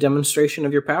do a demonstration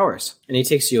of your powers. And he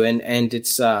takes you in, and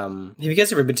it's have you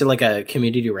guys ever been to like a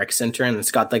community rec center, and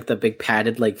it's got like the big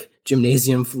padded like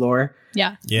gymnasium floor?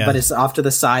 Yeah. But it's off to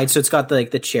the side, so it's got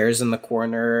the chairs in the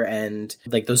corner and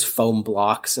like those foam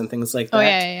blocks and things like that. Oh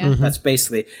yeah. Mm-hmm. That's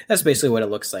basically what it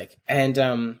looks like.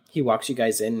 And he walks you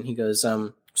guys in, and he goes,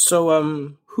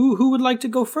 who would like to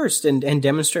go first and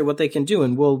demonstrate what they can do?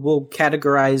 And we'll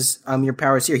categorize your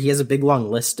powers here. He has a big long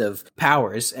list of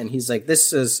powers, and he's like,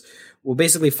 this is we'll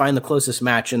basically find the closest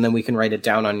match, and then we can write it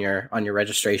down on your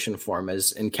registration form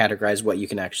and categorize what you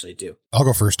can actually do. I'll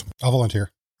go first. I'll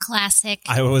volunteer. Classic.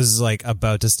 I was like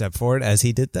about to step forward as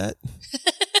he did that.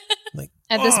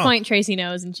 At this point, Tracy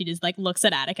knows, and she just like looks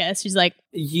at Atticus. She's like,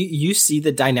 "You see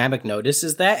the dynamic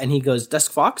notices that?" And he goes,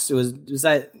 "Dusk Fox, was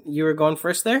that you were going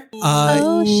first there?"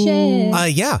 Oh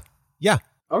shit! Yeah.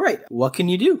 All right, what can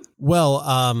you do? Well,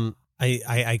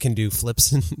 I can do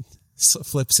flips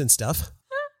and stuff.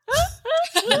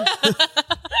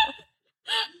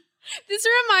 This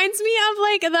reminds me of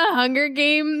like the Hunger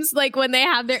Games, like when they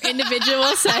have their individual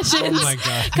sessions. Oh my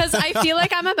god! Because I feel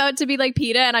like I'm about to be like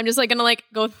PETA, and I'm just like gonna like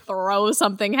go throw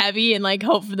something heavy and like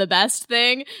hope for the best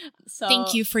thing. So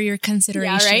thank you for your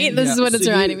consideration. Yeah, right. This is what it's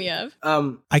reminding me of.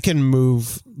 I can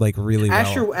move like really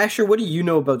well. Asher, what do you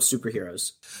know about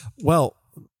superheroes? Well,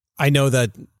 I know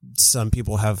that some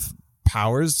people have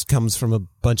powers, comes from a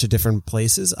bunch of different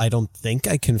places. I don't think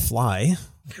I can fly.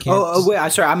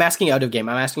 Wait, sorry, I'm asking out of game.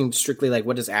 I'm asking strictly like,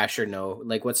 what does Asher know?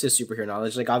 Like, what's his superhero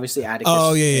knowledge? Like, obviously, Atticus.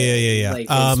 Oh, yeah. Like,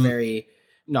 is very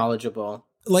knowledgeable.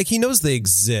 Like, he knows they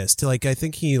exist. Like, I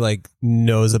think he like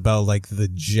knows about like the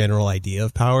general idea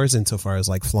of powers insofar as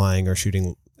like flying or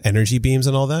shooting energy beams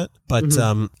and all that. But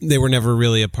they were never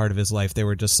really a part of his life. They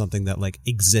were just something that like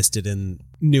existed in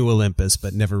New Olympus,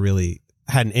 but never really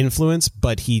had an influence.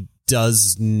 But he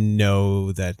does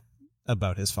know that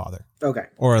about his father. Okay.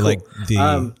 Or cool. Like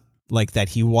the like that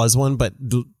he was one, but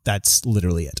that's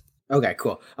literally it. Okay,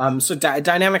 cool. So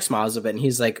Dynamic smiles a bit and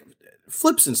he's like,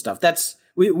 flips and stuff. That's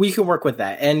we can work with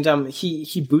that. And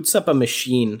he boots up a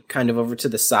machine kind of over to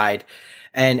the side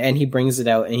and he brings it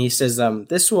out and he says,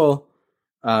 this will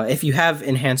if you have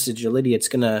enhanced agility, it's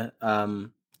gonna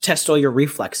test all your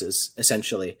reflexes,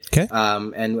 essentially. Okay.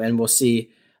 And we'll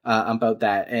see about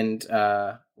that. And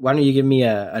why don't you give me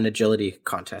an agility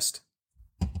contest?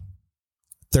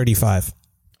 35.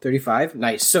 35?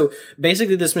 Nice. So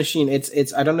basically this machine,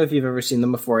 it's I don't know if you've ever seen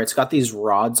them before. It's got these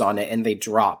rods on it and they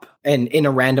drop. And in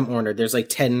a random order, there's like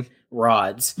 10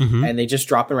 rods and they just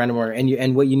drop in random order.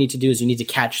 And what you need to do is you need to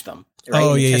catch them. Right?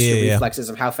 Oh, and test your reflexes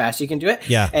of how fast you can do it.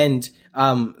 Yeah. And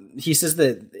he says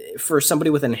that for somebody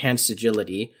with enhanced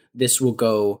agility, this will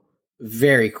go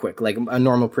very quick. Like a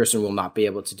normal person will not be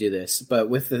able to do this. But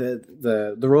with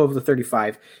the roll of the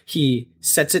 35, he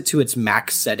sets it to its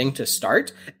max setting to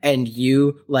start, and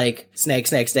you like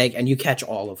snag, and you catch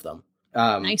all of them.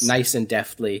 Nice and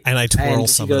deftly. And I twirl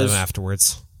some of them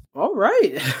afterwards. All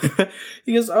right.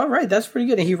 He goes, all right, that's pretty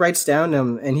good. And he writes down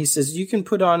and he says, you can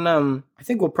put on, I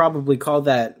think we'll probably call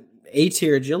that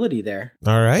A-tier agility there.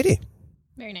 All righty.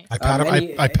 Very nice. I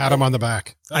pat him on the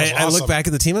back. I look back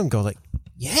at the team and go like,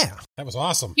 yeah, that was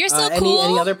awesome. You're so cool.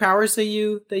 Any other powers that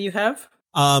you have?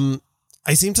 I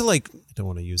seem to like, I don't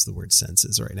want to use the word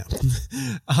senses right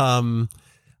now.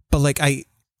 But like, I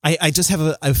just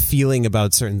have a feeling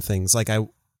about certain things. Like I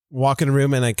walk in a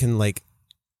room and I can like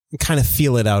kind of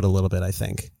feel it out a little bit, I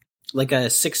think. Like a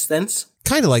sixth sense?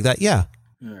 Kind of like that, yeah.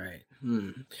 All right.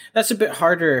 That's a bit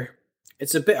harder.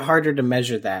 It's a bit harder to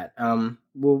measure that.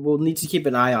 We'll need to keep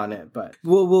an eye on it, but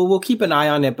we'll keep an eye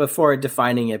on it before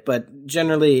defining it. But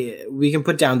generally, we can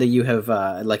put down that you have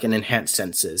like an enhanced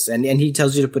senses, and he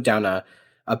tells you to put down a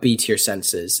B tier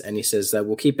senses, and he says that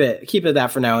we'll keep it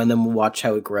that for now, and then we'll watch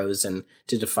how it grows and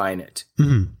to define it.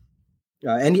 Mm-hmm.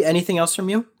 Anything else from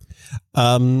you?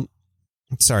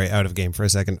 Sorry, out of game for a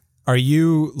second. Are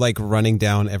you like running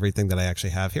down everything that I actually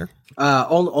have here?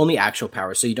 Only actual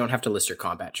power, so you don't have to list your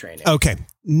combat training. Okay.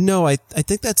 No, I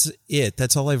think that's it.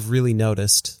 That's all I've really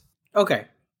noticed. Okay,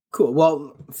 cool.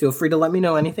 Well, feel free to let me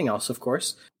know anything else, of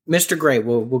course. Mr. Gray,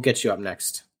 we'll get you up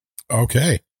next.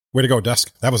 Okay. Way to go,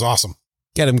 Dusk. That was awesome.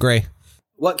 Get him, Gray.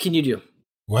 What can you do?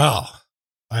 Well,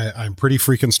 I'm pretty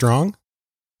freaking strong,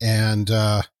 and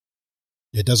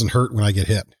it doesn't hurt when I get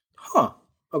hit. Huh.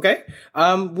 Okay.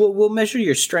 We'll measure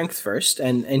your strength first,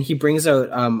 and he brings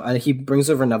out he brings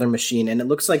over another machine, and it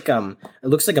looks like a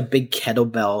big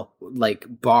kettlebell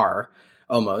like bar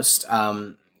almost,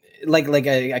 like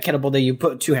a kettlebell that you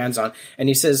put two hands on, and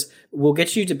he says we'll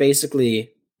get you to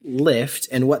basically lift,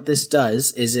 and what this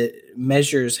does is it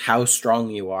measures how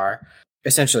strong you are.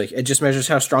 Essentially, it just measures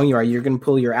how strong you are. You're going to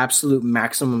pull your absolute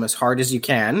maximum as hard as you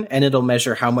can, and it'll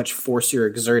measure how much force you're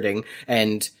exerting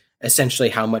and essentially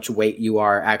how much weight you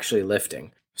are actually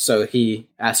lifting. So he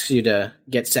asks you to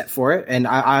get set for it. And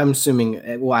I'm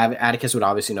assuming, well, Atticus would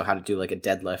obviously know how to do like a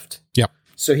deadlift. Yep.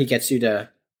 So he gets you to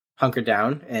hunker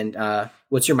down. And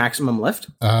what's your maximum lift?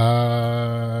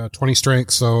 20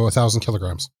 strength, so 1,000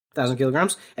 kilograms. 1,000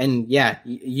 kilograms. And yeah,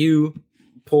 you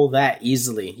pull that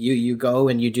easily. You go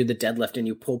and you do the deadlift and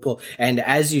you pull. And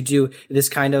as you do, this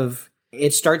kind of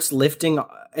it starts lifting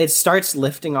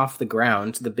off the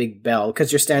ground, the big bell,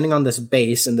 because you're standing on this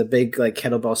base, and the big like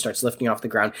kettlebell starts lifting off the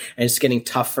ground, and it's getting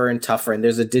tougher and tougher, and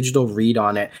there's a digital read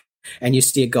on it, and you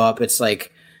see it go up. It's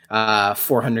like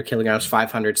 400 kilograms,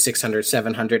 500, 600,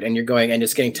 700, and you're going, and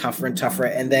it's getting tougher and tougher,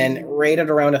 and then right at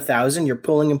around 1,000, you're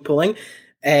pulling and pulling,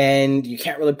 and you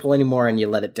can't really pull anymore, and you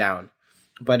let it down.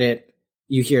 But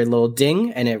you hear a little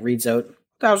ding, and it reads out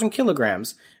 1,000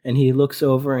 kilograms, and he looks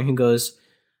over and he goes,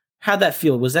 "How'd that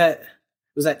feel? Was that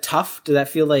tough? Did that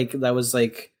feel like that was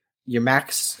like your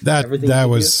max?" That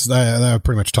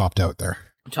pretty much topped out there.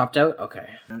 Topped out? Okay.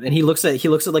 And he looks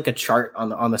at like a chart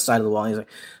on the side of the wall. And he's like,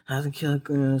 1,000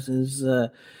 kilograms is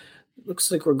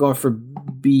looks like we're going for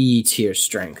B tier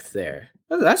strength there.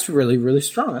 Oh, that's really, really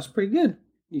strong. That's pretty good.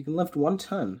 You can lift 1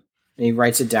 ton. And he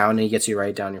writes it down, and he gets you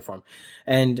write down your form.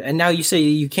 And now you say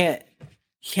you can't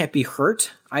be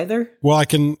hurt either? Well,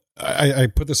 I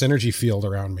put this energy field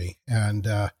around me, and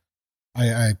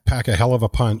I pack a hell of a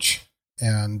punch,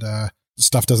 and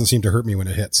stuff doesn't seem to hurt me when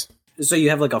it hits. So you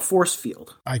have like a force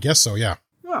field? I guess so, yeah.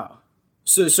 Wow.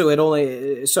 So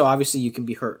obviously you can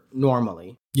be hurt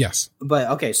normally. Yes. But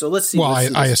okay, so let's see. Well,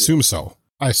 I assume so.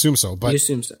 I assume so. But you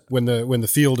assume so. When the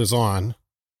field is on,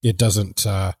 it doesn't.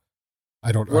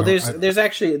 I don't. Well, there's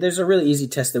a really easy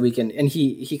test that we can, and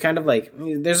he kind of like,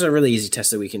 there's a really easy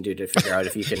test that we can do to figure out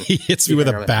if you can. He hits me with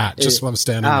a bat just while I'm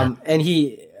standing there. And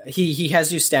he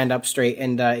has you stand up straight,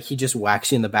 and he just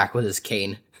whacks you in the back with his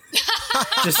cane.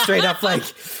 just straight up like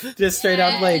son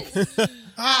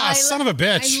of a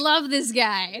bitch. I love this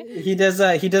guy. He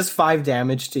does 5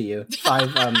 damage to you,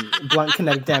 5 blunt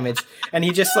kinetic damage, and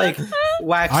he just like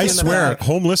whacks you in the back.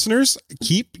 Home listeners,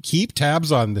 keep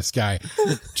tabs on this guy.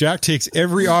 Jack takes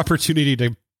every opportunity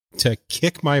to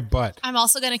kick my butt. I'm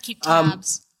also gonna keep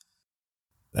tabs.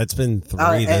 That's been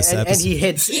 3 this episode. And he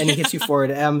hits you forward.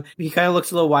 He kind of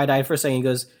looks a little wide-eyed for a second. He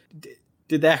goes,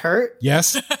 "Did that hurt?"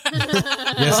 Yes.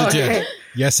 Yes, it did.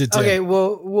 Yes, it did. Okay,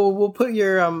 we'll put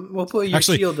your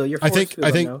Actually, shield though. Your I force think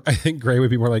field, I think Gray would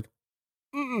be more like,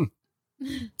 no,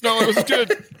 it was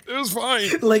good. It was fine.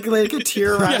 like a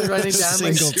tear running down.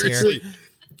 Single like, tear.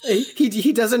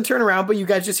 He doesn't turn around, but you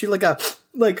guys just hear like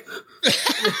nope.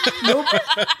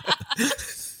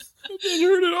 It didn't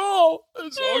hurt at all.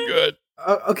 It's all good.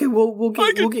 Okay, we'll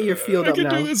get your field up now. I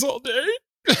can do this all day.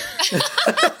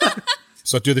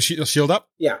 So do the shield up?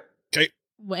 Yeah. Okay.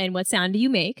 And what sound do you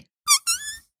make?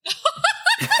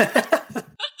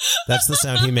 That's the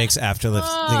sound he makes after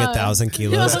lifting 1,000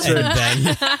 kilos. And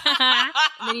then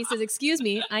he says, "Excuse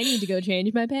me, I need to go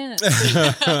change my pants."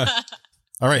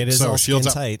 All right, it is so all shields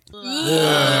up. tight.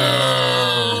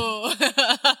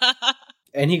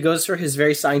 And he goes for his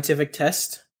very scientific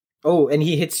test. Oh, and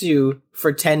he hits you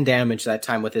for 10 damage that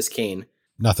time with his cane.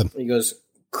 Nothing. He goes,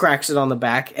 cracks it on the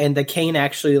back, and the cane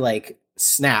actually like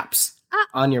snaps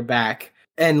on your back,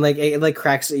 and like it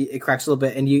cracks a little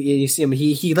bit, and you see him.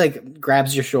 He like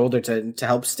grabs your shoulder to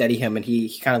help steady him, and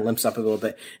he kind of limps up a little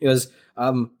bit. He goes,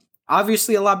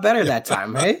 obviously a lot better that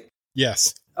time, hey?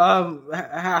 Yes.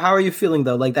 How are you feeling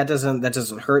though? Like that doesn't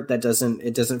hurt. It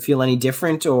doesn't feel any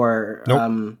different, or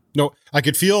nope. No, I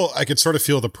could sort of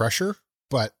feel the pressure,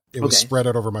 but it was spread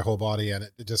out over my whole body, and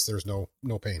it just there's no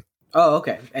pain. Oh,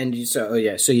 okay. And so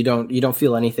you don't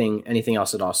feel anything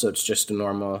else at all. So it's just a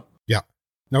normal. Yeah.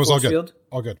 No, it was all good. Field?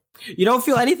 All good. You don't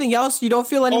feel anything else? You don't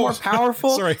feel any more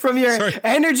powerful from your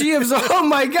energy of oh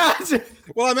my god.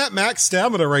 Well, I'm at max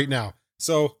stamina right now.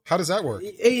 So how does that work?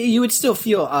 You would still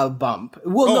feel a bump.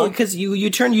 Well, no, because you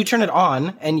turn it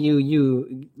on, and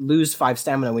you lose 5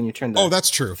 stamina when you turn the that's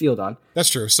true. Field on. That's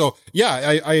true. So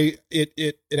yeah,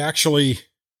 it actually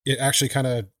kind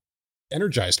of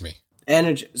energized me.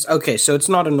 Okay, so it's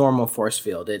not a normal force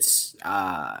field. It's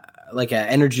like an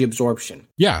energy absorption.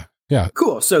 Yeah.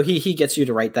 Cool. So he gets you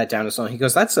to write that down as well. He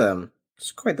goes, "That's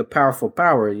it's quite the powerful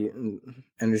power,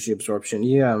 energy absorption.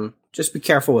 You just be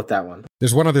careful with that one."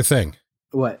 There's one other thing.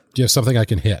 What? Do you have something I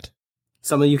can hit?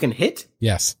 Something you can hit?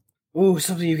 Yes. Ooh,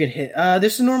 something you can hit.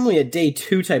 This is normally a day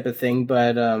 2 type of thing,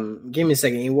 but give me a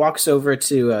second. He walks over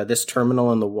to this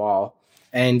terminal in the wall,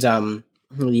 and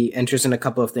he enters in a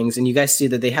couple of things, and you guys see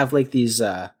that they have like these.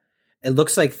 It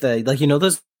looks like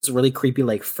those really creepy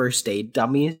like first aid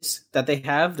dummies that they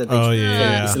have. That they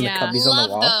in the cubbies on the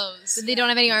wall. Those. They don't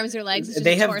have any arms or legs. It's just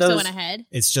they a have torso those, and a head.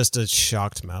 It's just a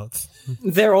shocked mouth.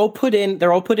 They're all put in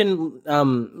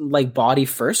like body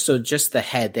first, so just the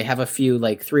head. They have a few,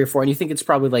 like 3 or 4, and you think it's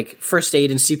probably like first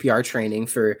aid and CPR training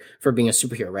for being a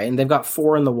superhero, right? And they've got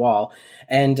 4 on the wall,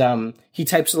 and he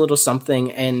types a little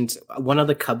something, and one of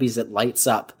the cubbies, it lights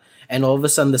up, and all of a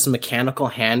sudden this mechanical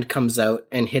hand comes out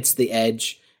and hits the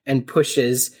edge and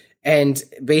pushes, And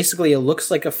basically, it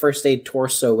looks like a first aid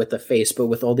torso with a face, but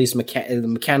with all these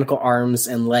mechanical arms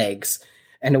and legs.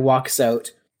 And it walks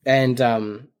out, and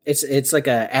it's like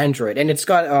a android, and it's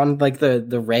got on like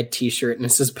the red T-shirt, and it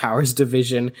says Powers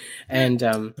Division, and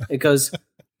it goes,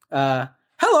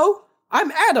 "Hello,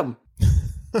 I'm Adam."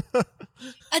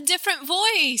 A different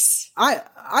voice.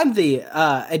 I'm the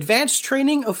advanced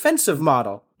training offensive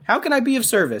model. How can I be of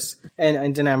service?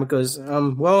 And Dynamic goes,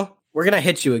 well, we're gonna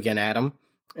hit you again, Adam.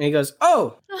 And he goes,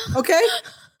 oh, okay.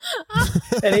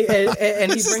 and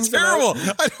he brings terrible.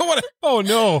 I don't want to. Oh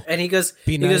no! And he goes,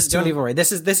 don't even worry.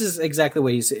 This is exactly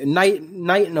what he's Night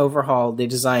and Overhaul. They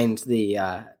designed the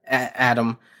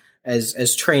Adam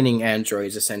as training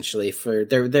androids essentially. For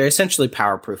they're essentially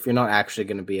power proof. You're not actually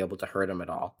going to be able to hurt them at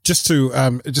all. Just to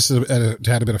add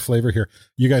a bit of flavor here,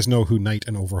 you guys know who Night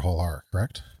and Overhaul are,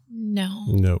 correct?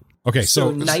 No. Okay,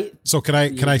 so can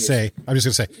I say? I'm just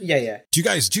gonna say. Yeah. Do you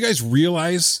guys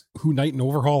realize who Night and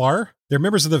Overhaul are? They're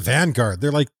members of the Vanguard.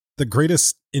 They're like the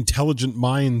greatest intelligent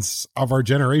minds of our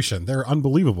generation. They're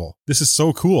unbelievable. This is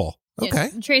so cool. Okay.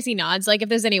 Yeah, Tracy nods. Like if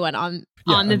there's anyone on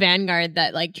the Vanguard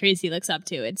that like Tracy looks up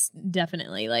to, it's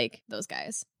definitely like those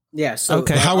guys. Yeah. So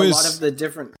okay. How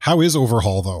is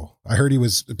Overhaul though? I heard he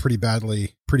was pretty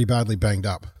badly banged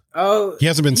up. Oh, he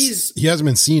hasn't been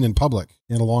seen in public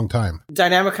in a long time.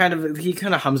 Dynamic kind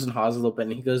of hums and haws a little bit,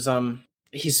 and he goes,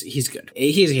 he's good.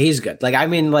 He's good. Like I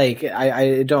mean, like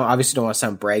I don't want to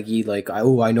sound braggy. Like I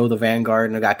know the Vanguard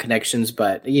and I got connections,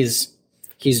 but he's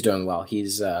doing well.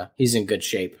 He's in good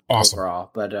shape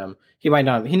overall. But he might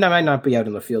not be out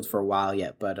in the field for a while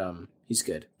yet. But he's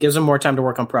good. Gives him more time to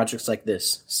work on projects like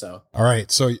this. So all right.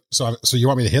 So you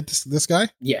want me to hit this guy?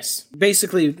 Yes.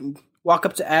 Basically. Walk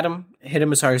up to Adam, hit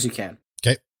him as hard as you can.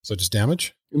 Okay, so just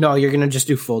damage? No, you're gonna just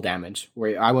do full damage.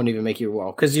 Where I won't even make you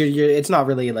roll because you're. It's not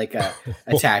really like a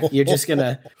attack. You're just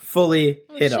gonna fully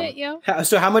hit him.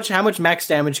 So how much max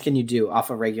damage can you do off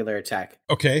a regular attack?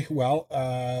 Okay, well,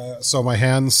 so my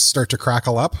hands start to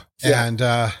crackle up, and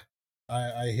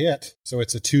I hit. So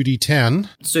it's a 2d10.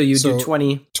 So you do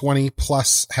 20. 20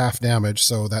 plus half damage,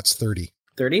 so that's 30.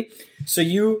 30. So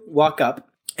you walk up.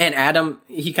 And Adam,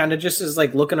 he kind of just is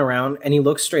like looking around and he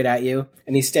looks straight at you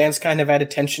and he stands kind of at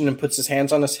attention and puts his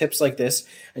hands on his hips like this.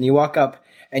 And you walk up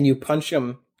and you punch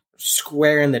him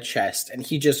square in the chest and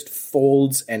he just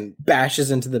folds and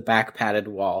bashes into the back padded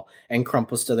wall and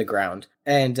crumples to the ground.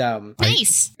 And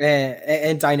nice.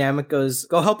 And Dynamic goes,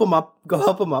 go help him up.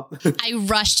 I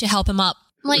rush to help him up.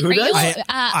 Like, who does?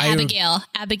 Abigail.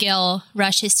 Abigail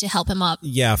rushes to help him up.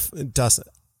 Yeah, Dustin.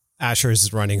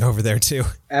 Asher's running over there too.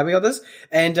 Abigail does,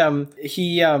 and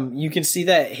he you can see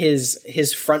that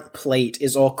his front plate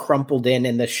is all crumpled in,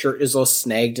 and the shirt is all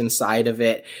snagged inside of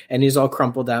it, and he's all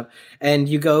crumpled up. And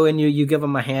you go and you give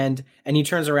him a hand, and he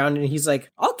turns around and he's like,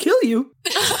 "I'll kill you."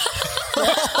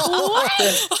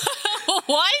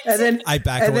 What? And then I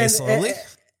back away slowly.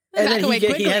 And then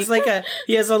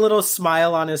he has a little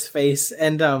smile on his face,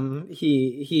 and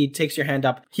he takes your hand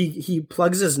up. He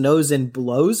plugs his nose and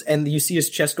blows, and you see his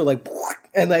chest go like,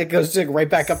 and like goes like right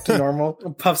back up to normal,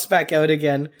 puffs back out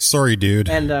again. Sorry, dude.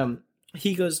 And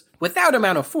he goes, without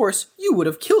amount of force, you would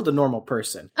have killed a normal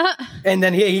person. And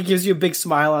then he gives you a big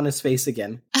smile on his face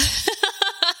again.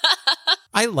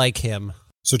 I like him.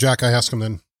 So Jack, I ask him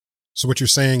then. So what you're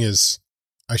saying is,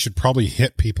 I should probably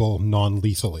hit people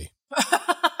non-lethally.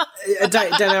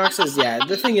 Dynamic says, yeah.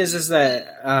 The thing is that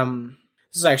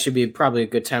this is actually probably a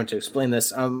good time to explain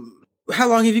this. How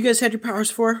long have you guys had your powers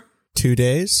for? 2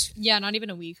 days? Yeah, not even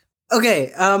a week.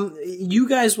 Okay, you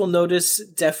guys will notice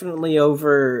definitely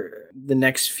over the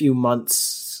next few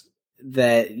months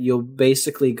that you'll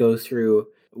basically go through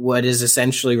what is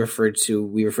essentially we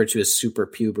refer to as super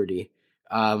puberty.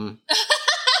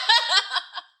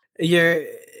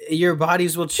 Your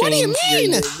bodies will change. What do you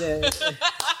mean?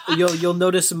 You'll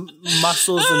notice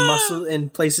muscles in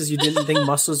places you didn't think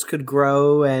muscles could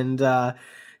grow, and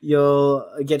you'll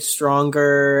get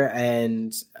stronger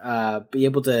and be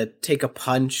able to take a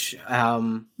punch.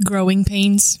 Growing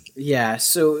pains. Yeah.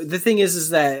 So the thing is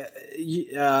that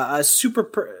a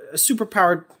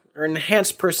superpowered or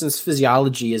enhanced person's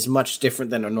physiology is much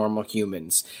different than a normal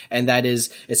human's, and that is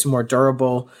it's more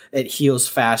durable. It heals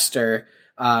faster.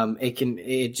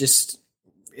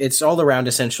 It's all around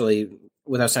essentially.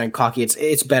 Without sounding cocky,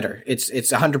 it's better. It's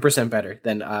 100% better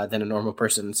than a normal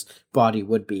person's body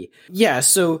would be. Yeah,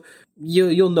 so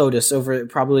you'll notice over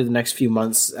probably the next few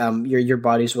months, your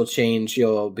bodies will change.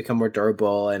 You'll become more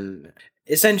durable, and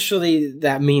essentially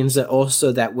that means that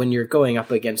also that when you're going up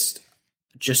against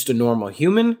just a normal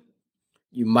human,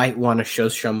 you might want to show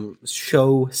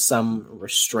some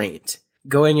restraint.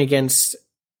 Going against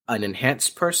an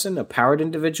enhanced person, a powered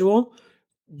individual,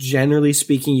 generally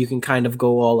speaking, you can kind of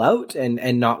go all out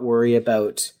and not worry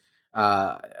about,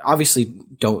 obviously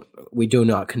we do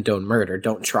not condone murder.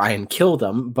 Don't try and kill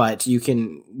them, but you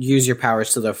can use your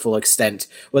powers to their full extent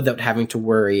without having to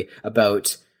worry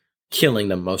about killing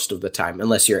them most of the time,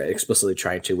 unless you're explicitly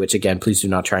trying to, which again, please do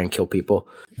not try and kill people.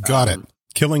 Got it.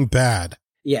 Killing bad.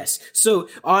 Yes. So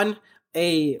on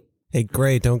a... Hey,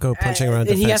 Gray, don't go punching around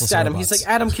and he defenseless asked Adam, robots. he's like,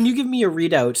 Adam, can you give me a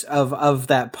readout of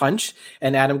that punch?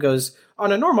 And Adam goes,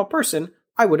 on a normal person,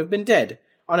 I would have been dead.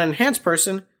 On an enhanced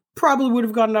person, probably would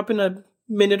have gotten up in a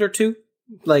minute or two.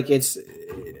 Like,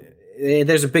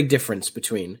 there's a big difference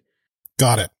between.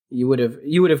 Got it. You would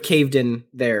have caved in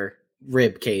their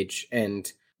rib cage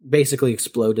and basically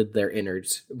exploded their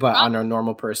innards. But on a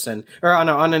normal person, or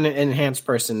on an enhanced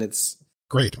person, it's...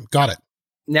 Great. Got it.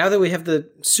 Now that we have the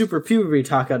super puberty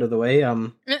talk out of the way,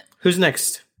 who's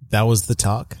next? That was the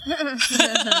talk.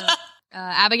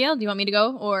 Abigail, do you want me to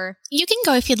go, or you can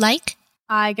go if you'd like?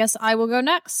 I guess I will go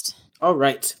next. All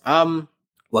right.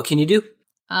 What can you do?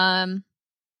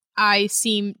 I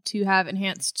seem to have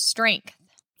enhanced strength.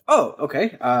 Oh,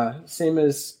 okay. Same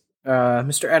as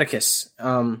Mr. Atticus.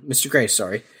 Mr. Gray,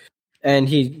 sorry. And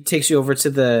he takes you over to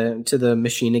the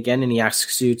machine again, and he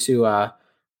asks you to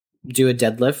do a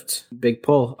deadlift, big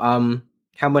pull.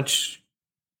 How much?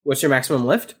 What's your maximum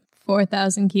lift?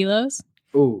 4,000 kilos.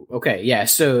 Ooh, okay, yeah.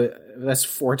 So that's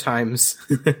 4 times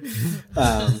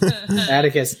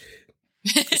Atticus.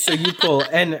 So you pull,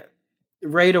 and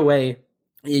right away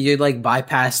you like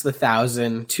bypass the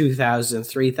 1,000, 2,000,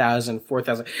 3,000,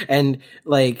 4,000, and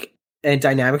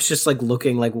Dynamic's just like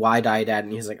looking like wide-eyed at it,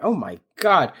 and he's like, "Oh my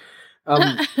god!"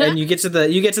 And you get to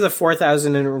the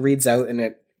 4,000, and it reads out, and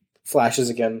it flashes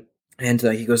again, and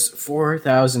he goes,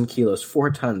 4,000 kilos,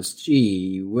 4 tons.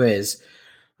 Gee whiz.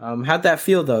 How'd that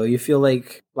feel though? You feel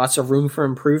like lots of room for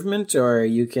improvement, or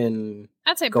you can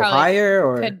I'd say go probably higher,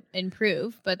 or could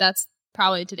improve, but that's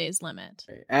probably today's limit.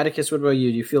 Atticus, what about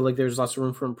you? Do you feel like there's lots of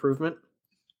room for improvement?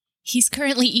 He's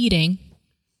currently eating.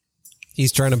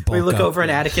 He's trying to bulk We look up. over and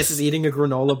Atticus is eating a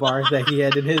granola bar that he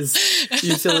had in his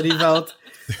utility belt.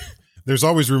 There's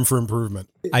always room for improvement.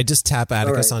 I just tap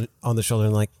Atticus on the shoulder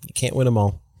and like, you can't win them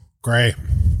all. Gray.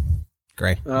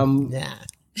 Yeah.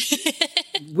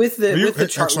 With the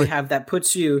chart we have, that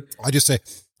puts you... I just say,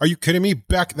 are you kidding me,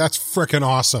 Beck? That's frickin'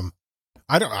 awesome.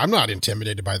 I'm not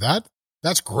intimidated by that.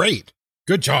 That's great.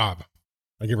 Good job.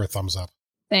 I give her a thumbs up.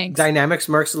 Thanks. Dynamic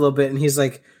smirks a little bit, and he's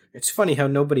like, it's funny how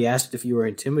nobody asked if you were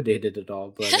intimidated at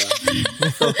all, but I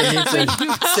felt the need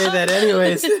to say that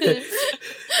anyways.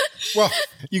 Well,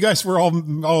 you guys were all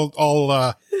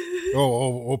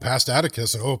past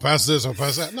Atticus, and past this,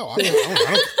 past that. No,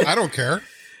 I don't care.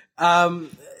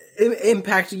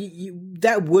 Impact,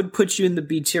 that would put you in the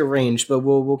B tier range, but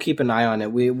we'll keep an eye on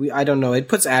it. We I don't know. It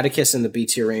puts Atticus in the B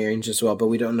tier range as well, but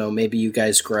we don't know. Maybe you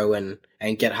guys grow and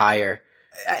get higher.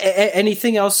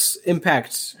 Anything else?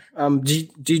 Impact.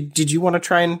 Did you want to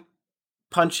try and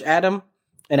punch Adam?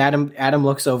 And Adam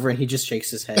looks over and he just shakes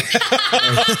his head.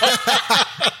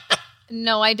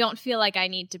 No, I don't feel like I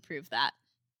need to prove that.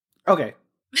 Okay.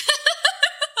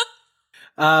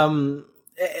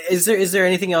 Is there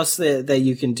anything else that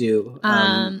you can do?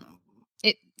 I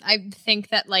think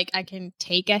that like I can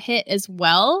take a hit as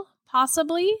well,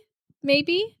 possibly,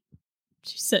 maybe.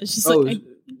 She's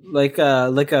like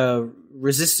a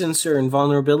resistance or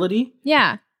invulnerability.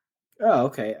 Yeah. Oh,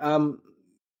 okay.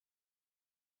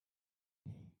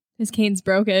 His cane's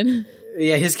broken.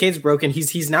 Yeah, his cane's broken.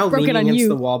 He's now broken leaning against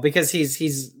the wall because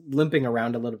he's limping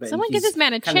around a little bit. Someone give this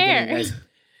man a chair.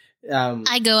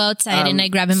 I go outside and I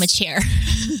grab him a chair.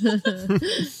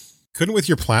 Couldn't with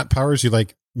your plant powers you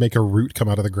like make a root come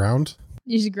out of the ground?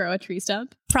 You should grow a tree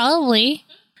stump. Probably.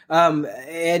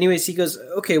 Anyways, he goes,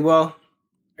 okay, well,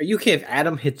 are you okay if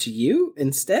Adam hits you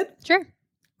instead? Sure.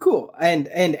 Cool. And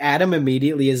Adam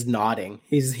immediately is nodding.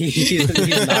 He's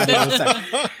nodding.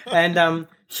 And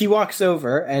he walks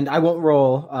over, and I won't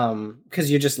roll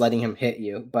because you're just letting him hit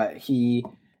you, but he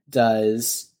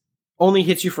does only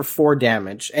hits you for 4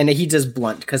 damage, and he does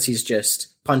blunt because he's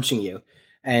just punching you.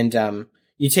 And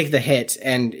you take the hit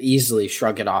and easily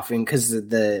shrug it off, and because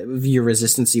your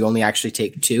resistance, you only actually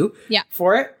take 2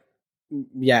 for it.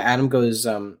 Yeah, Adam goes,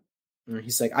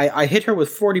 he's like, I hit her with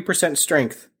 40%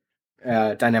 strength.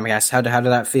 Dynamic asks, how did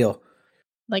that feel?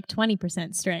 Like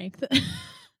 20% strength.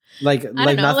 like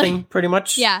nothing, pretty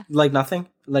much? Yeah. Like nothing?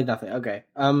 Okay.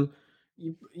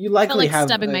 You likely have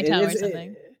stubbing my toe or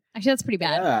something. Actually, that's pretty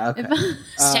bad. Yeah, okay.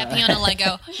 Stepping on a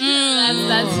Lego.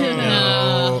 That's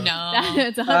no.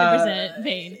 That's 100%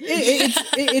 pain.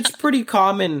 It's pretty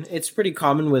common. It's pretty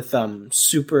common with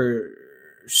super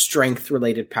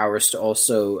strength-related powers to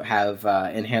also have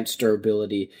enhanced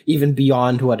durability, even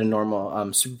beyond what a normal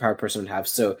superpower person would have.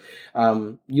 So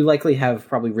you likely have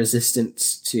probably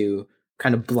resistance to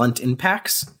kind of blunt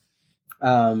impacts.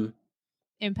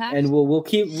 Impact? And we'll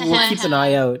keep an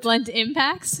eye out. Blunt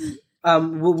impacts?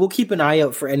 We'll keep an eye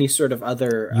out for any sort of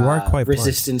other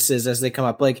resistances as they come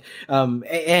up. Like,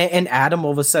 and Adam,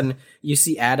 all of a sudden, you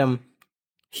see Adam,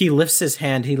 he lifts his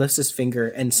hand, he lifts his finger,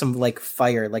 and some like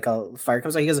fire, like a fire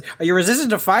comes out. He goes, "Are you resistant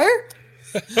to fire?"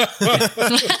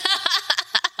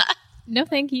 No,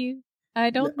 thank you. I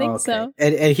don't think so.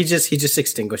 And he just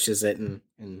extinguishes it and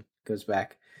goes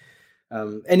back.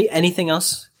 Anything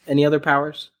else? Any other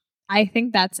powers? I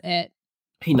think that's it.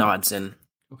 He nods in.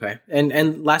 Okay.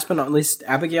 And last but not least,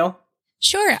 Abigail?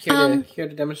 Sure. Here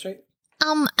to demonstrate?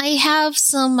 I have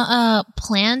some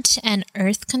plant and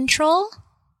earth control.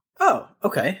 Oh,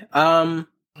 okay.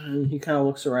 He kind of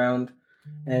looks around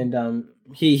and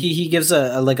he gives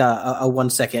a 1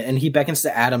 second and he beckons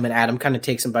to Adam, and Adam kind of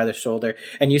takes him by the shoulder,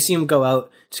 and you see him go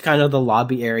out to kind of the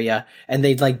lobby area, and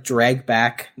they like drag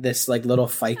back this like little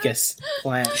ficus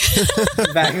plant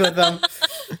back with them,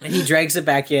 and he drags it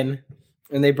back in,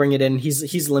 and they bring it in.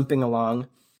 He's limping along.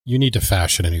 You need to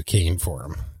fashion a new cane for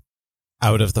him.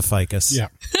 Out of the ficus. Yeah.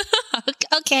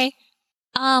 Okay.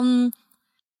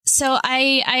 So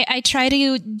I try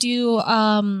to do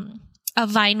a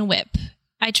vine whip.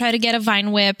 I try to get a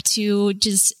vine whip to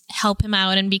just help him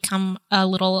out and become a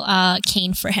little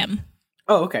cane for him.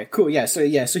 Oh, okay, cool. Yeah, so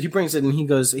he brings it and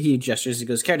he gestures. He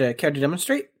goes, care to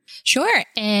demonstrate? Sure.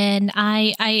 And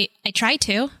I try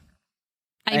to.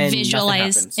 I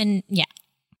visualize and yeah.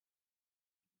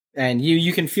 And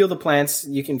you can feel the plants,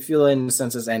 you can feel it in the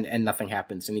senses, and nothing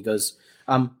happens. And he goes,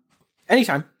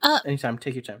 anytime,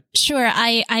 take your time. Sure.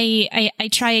 I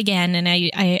try again, and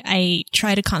I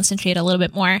try to concentrate a little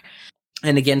bit more.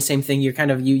 And again, same thing. You're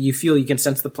kind of, you feel, you can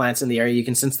sense the plants in the area. You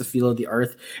can sense the feel of the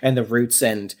earth and the roots.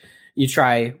 And you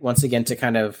try once again to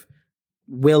kind of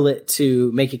will it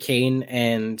to make a cane,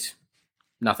 and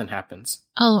nothing happens.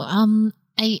 Oh,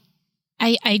 I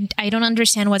don't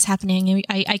understand what's happening.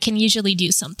 I can usually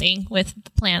do something with the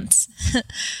plants.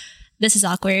 This is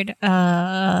awkward.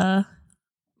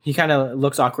 He kind of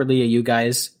looks awkwardly at you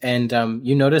guys, and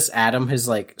you notice Adam is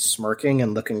like smirking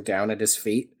and looking down at his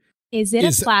feet. Is it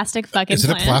a plastic fucking plant? Is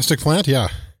it a plastic plant? Yeah.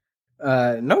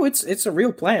 No, it's a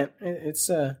real plant. It's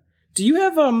do you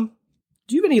have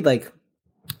any like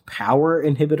power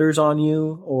inhibitors on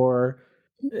you, or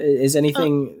is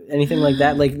anything like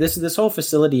that? Like this whole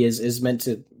facility is meant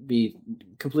to be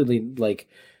completely like,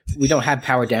 we don't have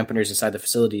power dampeners inside the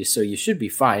facility, so you should be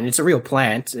fine. It's a real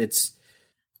plant. It's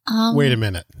Wait a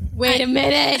minute.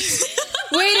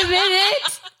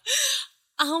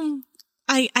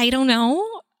 I don't know.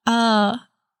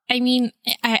 I mean,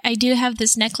 I do have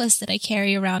this necklace that I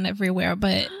carry around everywhere,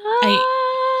 but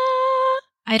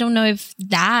I don't know if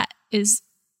that is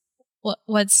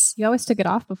what's. You always took it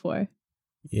off before.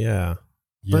 Yeah.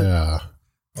 Yeah.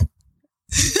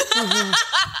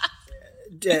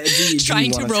 Do you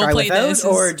Trying to try roleplay this,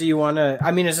 or do you want to?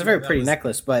 I mean, it's a very pretty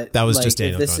necklace, but That was like, just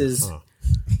Daniel. This is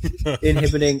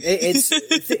inhibiting. It's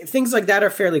things like that are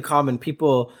fairly common.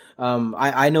 People,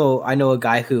 I know a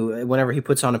guy who, whenever he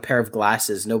puts on a pair of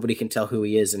glasses, nobody can tell who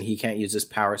he is, and he can't use his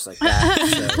powers like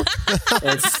that.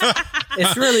 So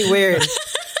it's really weird.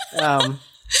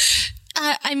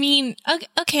 I mean,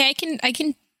 okay, I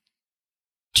can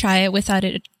try it without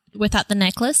the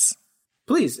necklace.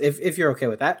 Please, if you're okay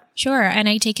with that. Sure, and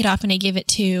I take it off and I give it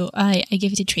to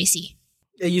Tracy.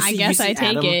 I guess I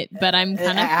take Adam, it, but I'm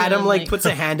kind of Adam like puts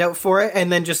a hand out for it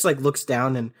and then just like looks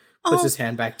down and puts his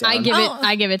hand back down.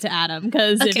 I give it to Adam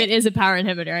because if it is a power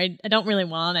inhibitor, I don't really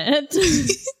want it.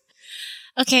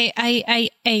 Okay, I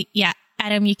yeah,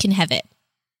 Adam, you can have it.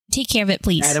 Take care of it,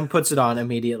 please. Adam puts it on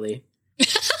immediately.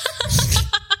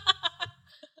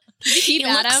 Keep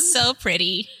Adam looks so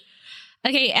pretty.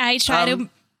 Okay, I try to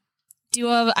do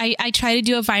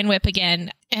a vine whip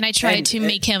again, and I try to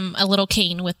make him a little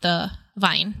cane with the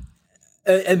vine.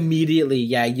 Immediately,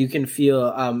 yeah, you can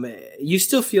feel you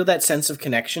still feel that sense of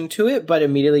connection to it, but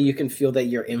immediately you can feel that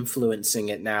you're influencing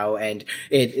it now, and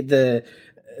the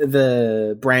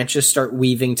branches start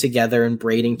weaving together and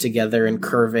braiding together and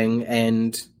curving,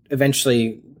 and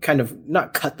eventually kind of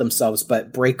not cut themselves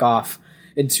but break off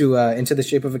into the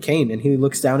shape of a cane. And he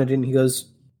looks down at it and he goes,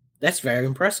 "That's very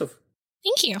impressive."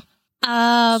 Thank you.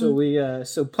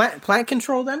 So plant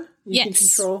control then? You can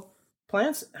control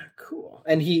plants? Cool.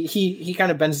 And he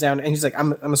kind of bends down and he's like,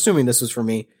 I'm assuming this was for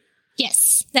me.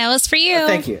 Yes, that was for you.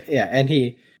 Thank you. Yeah, and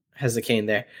he has the cane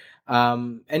there.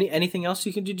 Anything else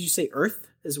you can do? Did you say earth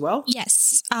as well?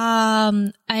 Yes.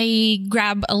 I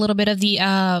grab a little bit of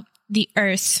the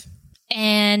earth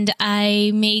and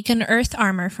I make an earth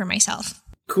armor for myself.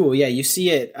 Cool. Yeah, you see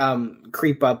it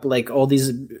creep up like all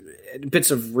these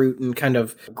bits of root and kind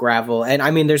of gravel, and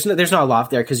I mean, there's not a lot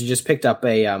there because you just picked up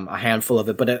a handful of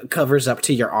it, but it covers up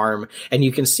to your arm, and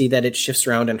you can see that it shifts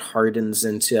around and hardens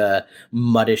into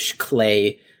muddish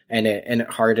clay, and it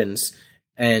hardens,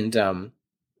 and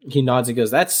he nods and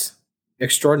goes, "That's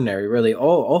extraordinary, really.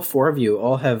 All four of you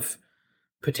all have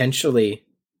potentially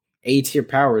A tier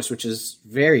powers, which is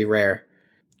very rare.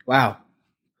 Wow.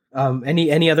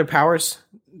 Any other powers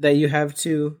that you have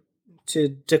to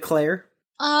declare?"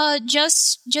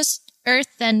 Just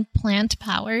earth and plant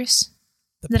powers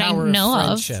that I know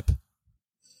of.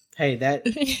 Hey, that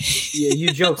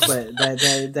you joke, but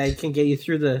that can get you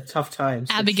through the tough times.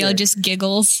 Abigail just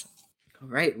giggles. All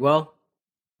right, well,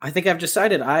 I think I've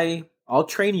decided. I'll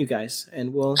train you guys,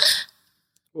 and we'll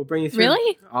bring you through.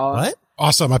 Really? What?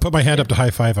 Awesome! I put my hand up to high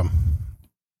five him.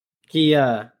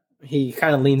 He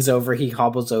kind of leans over, he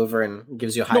hobbles over and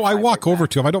gives you a high five. No, I walk over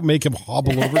to him. I don't make him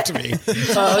hobble over to me.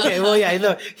 Oh, okay. Well, yeah,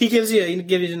 no, he gives you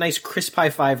a nice crisp high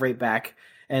five right back.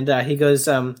 And he goes,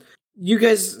 you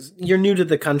guys, you're new to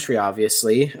the country,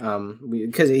 obviously,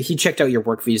 because he checked out your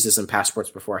work visas and passports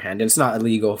beforehand. And it's not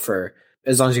illegal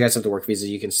as long as you guys have the work visa,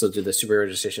 you can still do the super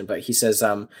registration. But he says,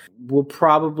 we'll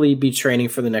probably be training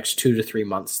for the next 2 to 3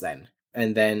 months then.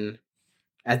 And then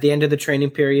at the end of the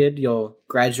training period, you'll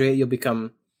graduate. You'll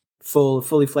become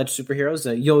fully fledged superheroes.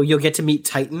 You'll get to meet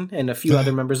Titan and a few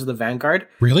other members of the Vanguard.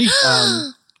 Really?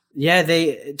 Yeah,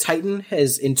 Titan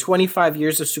has, in 25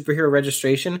 years of superhero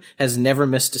registration, has never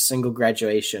missed a single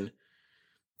graduation.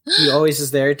 He always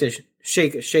is there to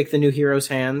shake the new heroes'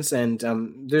 hands, and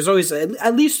there's always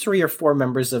at least 3 or 4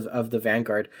 members of the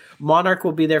Vanguard. Monarch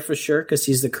will be there for sure because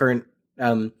he's the current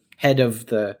head of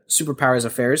the Superpowers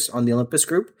Affairs on the Olympus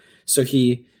Group. So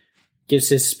he gives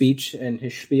his speech and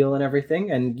his spiel and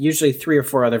everything, and usually 3 or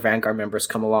 4 other Vanguard members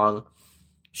come along,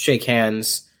 shake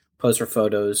hands, pose for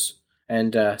photos,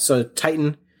 and so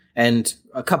Titan and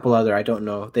a couple other, I don't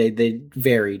know, they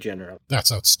vary generally.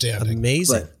 That's outstanding.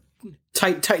 Amazing.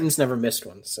 But Titan's never missed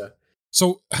one.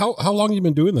 So how long have you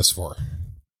been doing this for?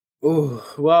 Oh,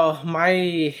 well,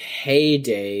 my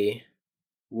heyday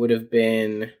would have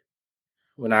been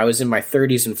when I was in my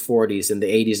 30s and 40s, in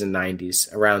the 80s and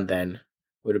 90s. Around then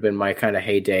would have been my kind of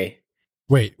heyday.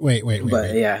 Wait.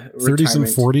 But yeah, 30s and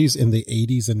 40s in the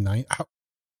 80s and 90s. If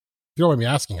you don't mind me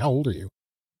asking, how old are you?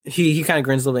 He kind of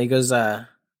grins a little bit. He goes,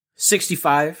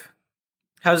 65.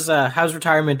 How's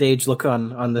retirement age look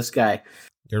on this guy?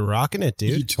 You're rocking it, dude.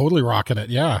 You're totally rocking it.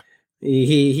 Yeah.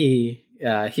 He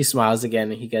smiles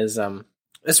again. And he goes,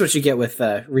 that's what you get with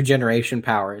regeneration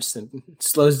powers. It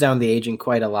slows down the aging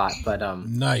quite a lot. But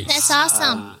nice. That's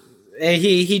awesome.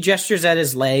 He gestures at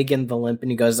his leg and the limp,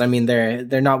 and he goes, I mean,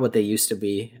 they're not what they used to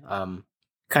be.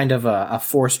 Kind of a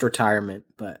forced retirement,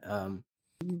 but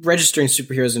registering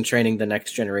superheroes and training the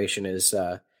next generation is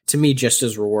to me just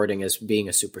as rewarding as being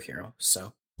a superhero.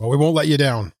 So, well, we won't let you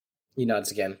down. He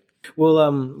nods again.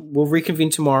 We'll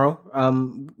reconvene tomorrow.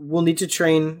 We'll need to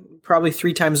train probably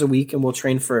 3 times a week, and we'll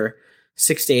train for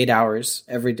 6 to 8 hours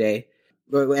every day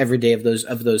of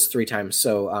those 3 times.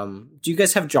 So, do you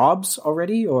guys have jobs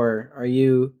already, or are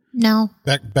you? No.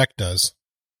 Beck does.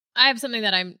 I have something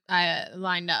that I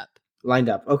lined up. Lined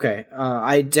up. Okay.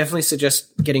 I definitely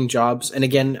suggest getting jobs. And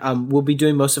again, we'll be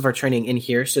doing most of our training in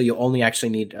here, so you'll only actually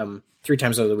need 3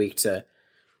 times over the week to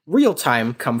real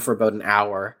time come for about an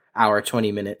hour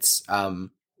 20 minutes.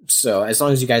 So as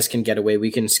long as you guys can get away,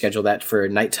 we can schedule that for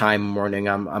nighttime, morning.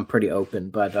 I'm pretty open,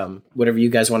 but whatever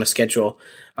you guys want to schedule,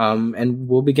 and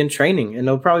we'll begin training. And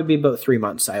it'll probably be about 3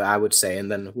 months, I would say,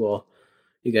 and then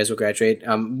you guys will graduate.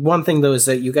 One thing though is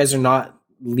that you guys are not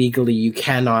legally, you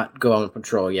cannot go on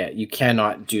patrol yet. You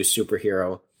cannot do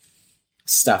superhero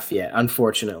stuff yet,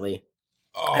 unfortunately.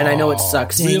 Oh, and I know it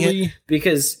sucks, really,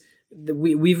 because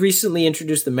we've recently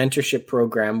introduced the mentorship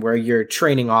program where your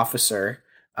training officer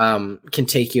can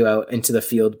take you out into the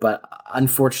field, but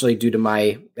unfortunately, due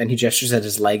to and he gestures at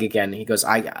his leg again. He goes,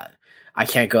 I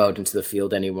can't go out into the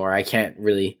field anymore. I can't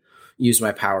really use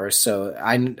my powers. So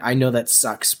I know that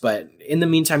sucks, but in the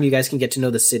meantime, you guys can get to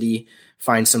know the city,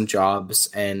 find some jobs,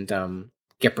 and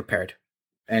get prepared.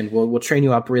 And we'll train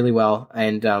you up really well,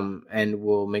 and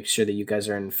we'll make sure that you guys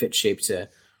are in fit shape to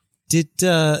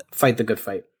fight the good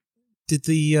fight. Did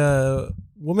the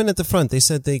woman at the front, they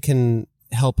said they can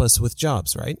help us with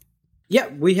jobs, right? Yeah,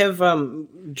 we have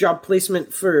job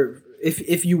placement for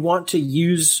if you want to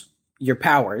use your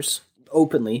powers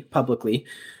openly, publicly.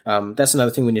 That's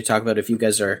another thing we need to talk about. If you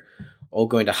guys are all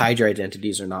going to hide your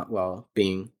identities or not while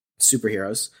being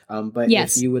superheroes. But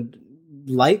yes. if you would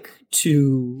like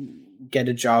to get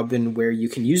a job in where you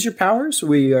can use your powers,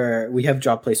 we have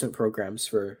job placement programs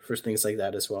for things like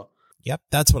that as well. Yep,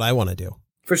 that's what I want to do.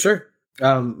 For sure.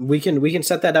 We can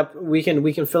set that up. We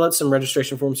can fill out some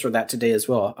registration forms for that today as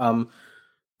well.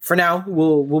 For now,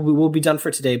 we'll be done for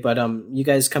today, but you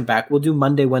guys come back. We'll do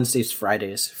Monday, Wednesdays,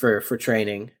 Fridays for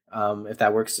training. If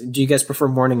that works. Do you guys prefer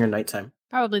morning or nighttime?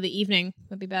 Probably the evening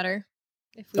would be better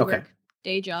if we work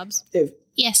day jobs.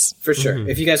 Yes. For sure. Mm-hmm.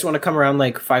 If you guys want to come around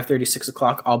like 5:30, 6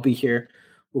 o'clock, I'll be here.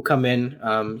 We'll come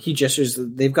in. He gestures.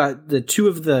 They've got the two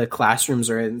of the classrooms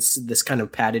are in this kind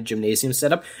of padded gymnasium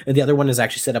setup, and the other one is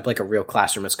actually set up like a real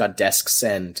classroom. It's got desks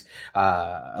and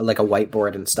like a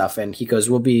whiteboard and stuff. And he goes,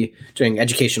 "We'll be doing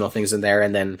educational things in there,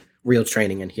 and then real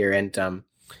training in here." And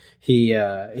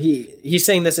he's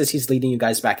saying this as he's leading you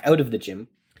guys back out of the gym.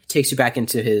 He takes you back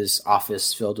into his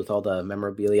office filled with all the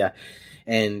memorabilia,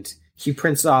 and he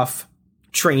prints off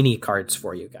trainee cards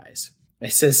for you guys.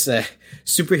 It says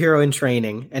superhero in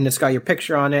training, and it's got your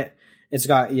picture on it. It's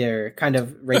got your kind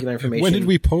of regular information. When did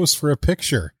we pose for a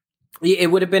picture? It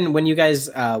would have been when you guys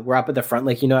were up at the front,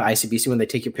 like, you know, at ICBC when they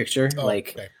take your picture,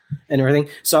 and everything.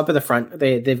 So up at the front,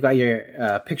 they've got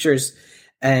your pictures,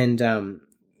 and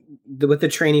with the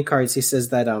trainee cards, he says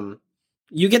that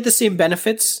you get the same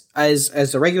benefits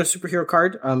as a regular superhero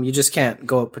card. You just can't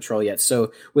go up patrol yet.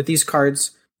 So with these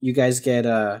cards, you guys get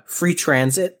free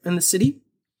transit in the city.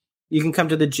 You can come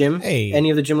to the gym,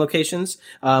 any of the gym locations.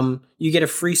 You get a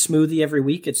free smoothie every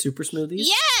week at Super Smoothies.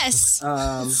 Yes!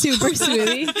 Super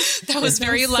Smoothie. That was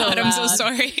very loud. I'm so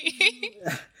sorry.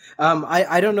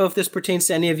 I don't know if this pertains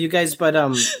to any of you guys, but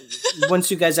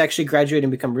once you guys actually graduate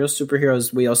and become real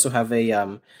superheroes, we also have a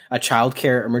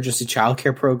emergency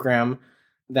childcare program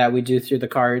that we do through the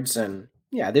cards. And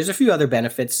yeah, there's a few other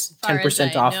benefits,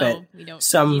 10% off at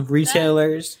some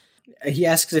retailers. He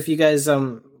asks if you guys,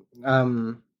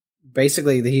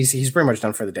 basically, he's pretty much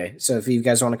done for the day. So if you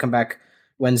guys want to come back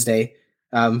Wednesday,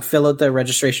 fill out the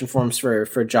registration forms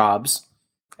for jobs,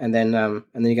 and then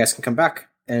you guys can come back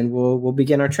and we'll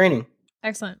begin our training.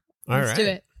 Excellent. Let's do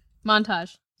it.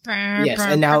 Montage. Yes,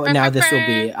 and now this will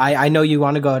be. I know you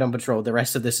want to go out on patrol. The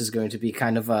rest of this is going to be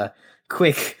kind of a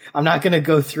quick. I'm not going to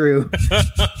go through.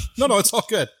 No, it's all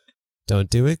good. Don't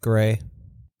do it, Gray.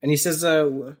 And he says,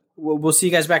 "We'll see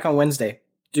you guys back on Wednesday.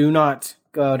 Do not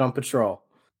go out on patrol."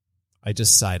 I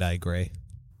just side-eye Gray.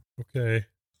 Okay.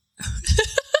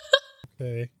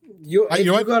 Okay. If you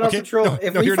go out on patrol,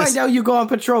 if we find out you go on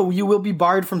patrol, you will be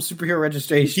barred from superhero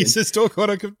registration. He says, "Don't go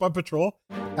out on patrol."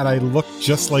 And I look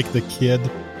just like the kid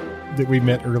that we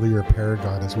met earlier at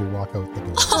Paragon as we walk out the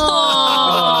door.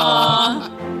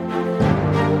 Aww.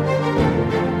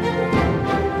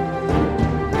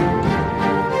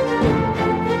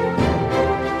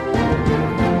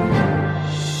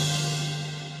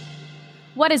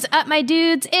 What is up, my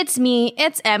dudes? It's me.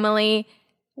 It's Emily.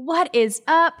 What is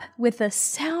up with the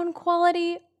sound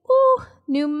quality? Ooh,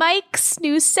 new mics,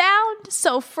 new sound.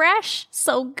 So fresh,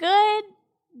 so good.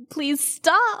 Please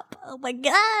stop. Oh my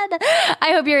God.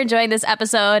 I hope you're enjoying this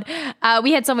episode.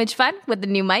 We had so much fun with the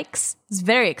new mics. It's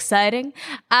very exciting.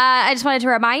 I just wanted to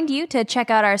remind you to check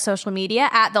out our social media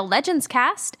at The Legends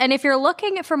Cast. And if you're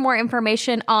looking for more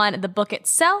information on the book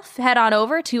itself, head on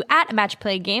over to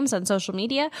 @MatchPlayGames on social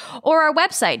media or our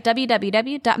website,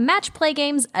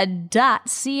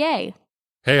 www.matchplaygames.ca.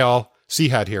 Hey all,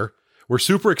 C-Hat here. We're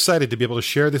super excited to be able to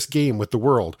share this game with the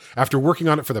world after working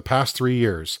on it for the past 3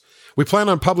 years. We plan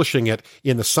on publishing it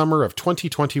in the summer of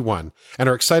 2021 and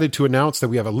are excited to announce that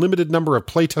we have a limited number of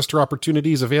playtester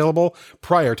opportunities available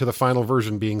prior to the final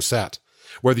version being set.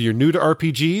 Whether you're new to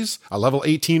RPGs, a level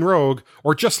 18 rogue,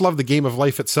 or just love the game of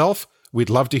life itself, we'd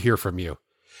love to hear from you.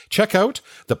 Check out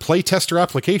the playtester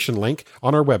application link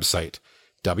on our website,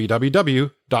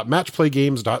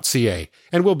 www.matchplaygames.ca,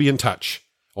 and we'll be in touch.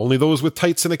 Only those with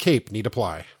tights and a cape need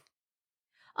apply.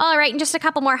 All right, and just a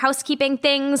couple more housekeeping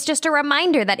things. Just a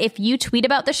reminder that if you tweet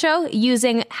about the show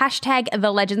using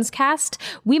 #TheLegendsCast,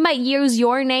 we might use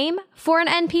your name for an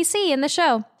NPC in the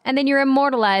show, and then you're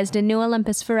immortalized in New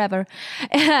Olympus forever.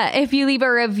 If you leave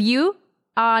a review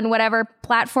on whatever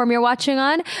platform you're watching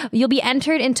on, you'll be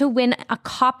entered in to win a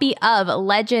copy of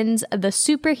Legends, the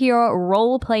superhero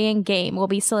role-playing game. We'll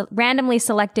be randomly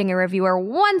selecting a reviewer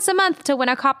once a month to win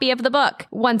a copy of the book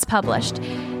once published.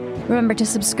 Remember to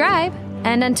subscribe.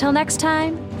 And until next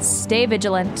time, stay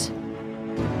vigilant.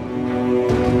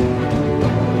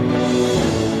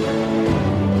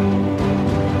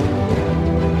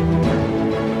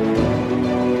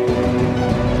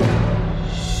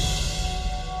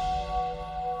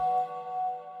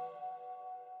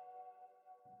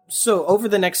 So over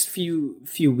the next few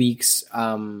weeks,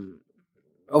 over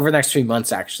the next 3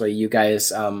 months, actually, you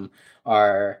guys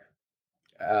are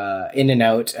in and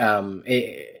out.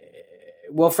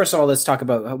 Well, first of all, let's talk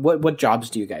about what jobs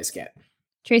do you guys get?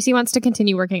 Tracy wants to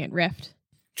continue working at Rift.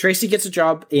 Tracy gets a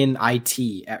job in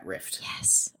IT at Rift.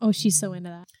 Yes. Oh, she's so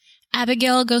into that.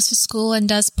 Abigail goes to school and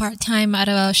does part-time at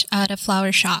a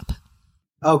flower shop.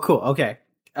 Oh, cool. Okay.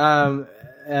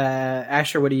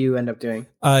 Asher, what do you end up doing?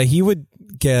 He would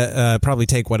get probably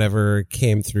take whatever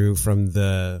came through from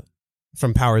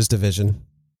Powers division.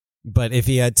 But if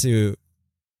he had to,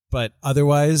 but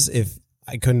otherwise, if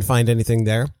I couldn't find anything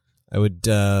there, I would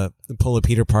pull a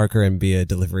Peter Parker and be a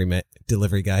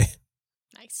delivery guy.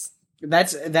 Nice.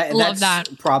 That's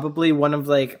probably one of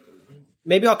like,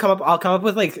 maybe I'll come up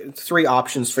with like 3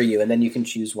 options for you, and then you can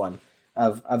choose one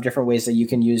of different ways that you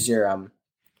can use your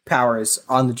powers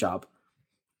on the job.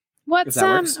 What's well,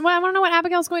 I want to know what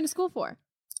Abigail's going to school for.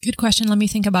 Good question. Let me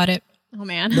think about it. Oh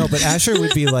man. No, but Asher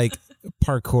would be like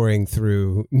parkouring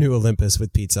through New Olympus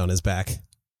with pizza on his back.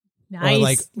 Nice. Or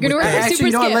like, you're gonna work with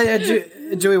Super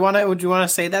Skip. Do we want to? Would you want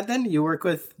to say that then? You work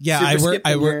with? Yeah, Super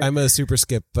I work. I'm a Super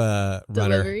Skip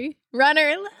runner.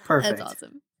 Runner. Perfect. That's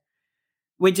awesome.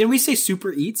 Wait, didn't we say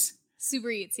Super Eats? Super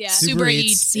Eats. Yeah. Super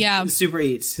Eats. Yeah. Super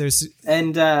Eats. There's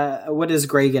and what does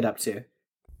Gray get up to?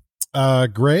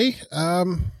 Gray.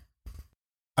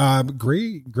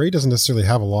 Gray doesn't necessarily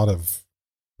have a lot of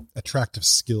attractive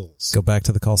skills. Go back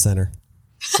to the call center.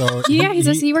 So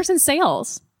he works in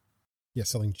sales. Yeah,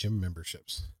 selling gym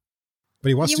memberships. But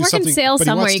he wants to do work something. In sales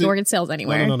somewhere. You can work in sales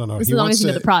anywhere. No. As long as you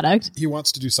know the product. He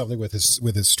wants to do something with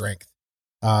his strength.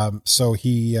 So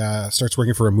he starts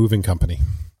working for a moving company.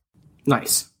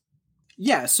 Nice.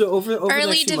 Yeah. So over early the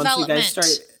next few development. Months, you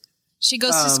guys start. She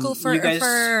goes to school for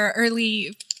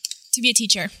early to be a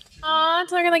teacher.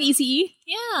 Talking like ECE.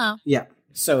 Yeah. Yeah.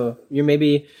 So you're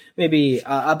maybe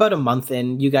about a month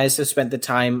in. You guys have spent the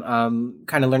time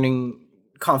kind of learning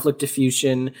conflict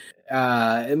diffusion,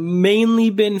 mainly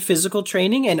been physical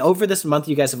training, and over this month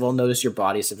you guys have all noticed your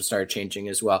bodies have started changing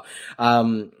as well.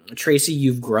 Tracy,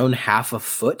 you've grown half a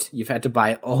foot. You've had to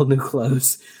buy all new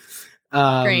clothes.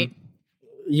 Great.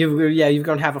 You've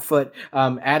grown half a foot.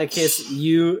 Atticus,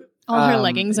 you all her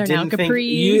leggings are now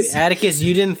capris. Atticus,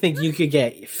 you didn't think you could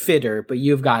get fitter, but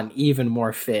you've gotten even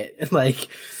more fit, like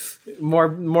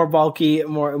more bulky,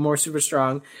 more super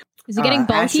strong. Is he getting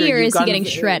bulky Asher, or is he getting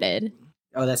shredded?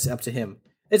 Oh, that's up to him.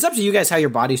 It's up to you guys how your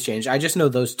bodies change. I just know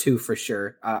those two for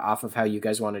sure, off of how you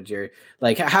guys wanted your,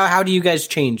 like, how do you guys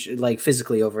change, like,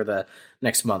 physically over the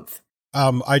next month?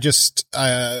 I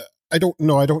don't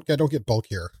know. I don't get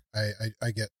bulkier.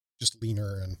 I get just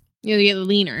leaner and. You get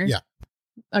leaner. Yeah.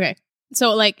 Okay.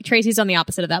 So, like, Tracy's on the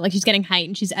opposite of that. Like, she's getting height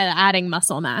and she's adding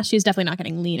muscle mass. She's definitely not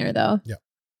getting leaner, though. Yeah.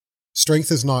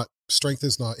 Strength is not.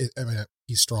 I mean,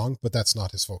 he's strong, but that's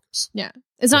not his focus. Yeah.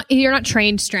 It's not. You're not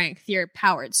trained strength. You're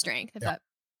powered strength. If that,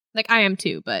 like I am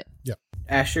too, but yeah.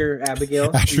 Asher,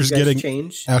 Abigail, Asher's getting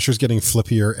changed. Asher's getting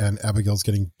flippier, and Abigail's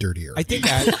getting dirtier. I think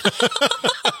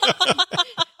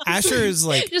Asher is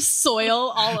like just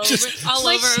soil all over. All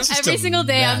over. Every single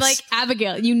day, I'm like,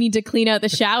 Abigail, you need to clean out the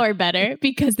shower better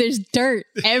because there's dirt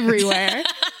everywhere.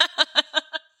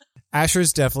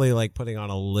 Asher's definitely like putting on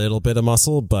a little bit of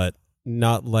muscle, but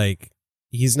not like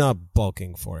he's not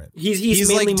bulking for it.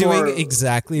 He's like doing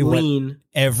exactly lean. What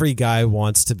every guy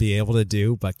wants to be able to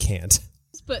do, but can't.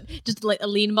 But just like a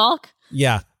lean bulk.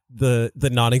 Yeah, the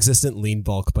non-existent lean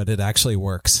bulk, but it actually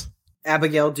works.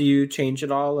 Abigail, do you change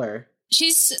at all, or?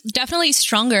 She's definitely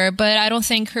stronger, but I don't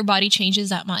think her body changes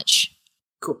that much.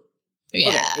 Cool. Yeah.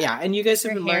 Okay. Yeah, and you guys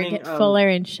have been learning. Get fuller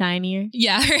and shinier.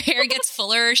 Yeah, her hair gets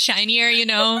fuller, shinier, you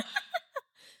know.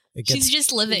 She's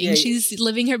just living. Yeah, she's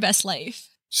living her best life.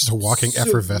 She's a walking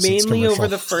effervescence mainly commercial. Over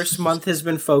the first month has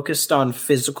been focused on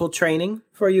physical training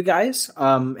for you guys.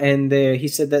 And he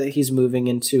said that he's moving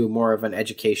into more of an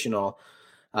educational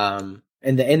in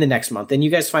the next month. And you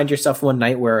guys find yourself one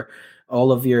night where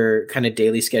all of your kind of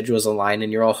daily schedules align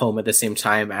and you're all home at the same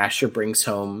time. Asher brings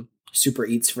home Super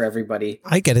Eats for everybody.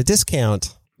 I get a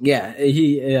discount. Yeah,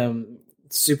 he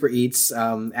Super Eats.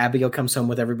 Abigail comes home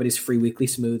with everybody's free weekly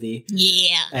smoothie.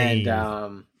 Yeah.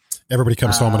 And everybody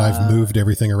comes home and I've moved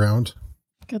everything around.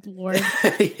 Good Lord.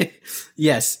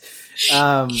 Yes.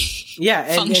 Yeah,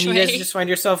 and you guys just find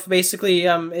yourself basically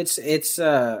it's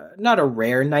not a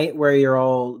rare night where you're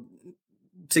all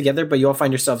together, but you all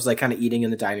find yourselves like kind of eating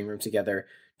in the dining room together,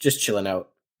 just chilling out.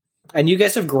 And you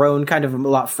guys have grown kind of a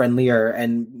lot friendlier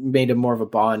and made a more of a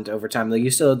bond over time. Like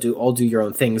you still all do your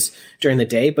own things during the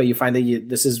day, but you find that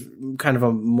this is kind of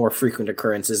a more frequent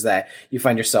occurrence is that you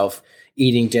find yourself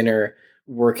eating dinner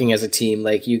working as a team.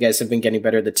 Like, you guys have been getting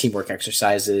better at the teamwork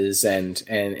exercises and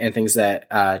things that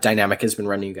Dynamic has been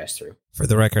running you guys through. For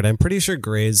the record, I'm pretty sure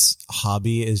Gray's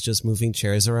hobby is just moving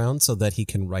chairs around so that he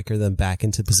can Riker them back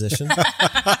into position.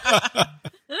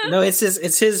 No, it's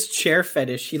his chair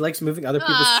fetish. He likes moving other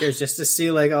people's chairs just to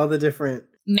see like all the different.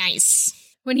 Nice.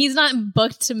 When he's not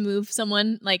booked to move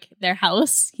someone like their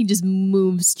house, he just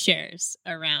moves chairs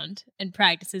around and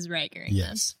practices Rikering.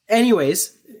 Yes.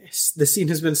 Anyways, the scene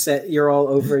has been set. You're all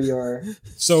over your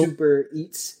super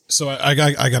eats. So I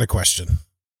got a question,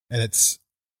 and it's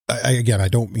I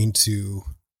don't mean to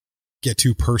get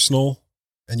too personal,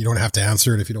 and you don't have to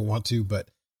answer it if you don't want to, but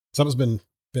something's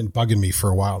been bugging me for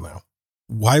a while now.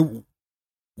 Why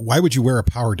would you wear a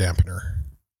power dampener?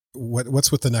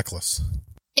 What's with the necklace?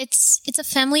 It's a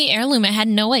family heirloom. I had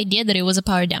no idea that it was a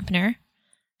power dampener.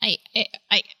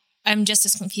 I'm just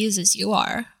as confused as you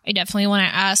are. I definitely want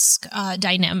to ask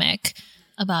Dynamic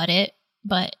about it,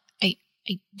 but I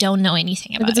don't know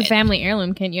anything about it. If it's a family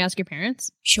heirloom, can't you ask your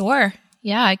parents? Sure.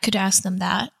 Yeah, I could ask them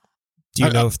that. Do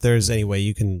you know if there's any way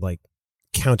you can like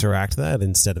counteract that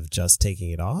instead of just taking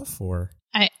it off, or?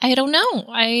 I don't know.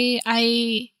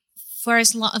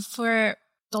 For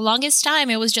the longest time,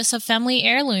 it was just a family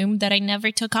heirloom that I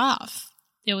never took off.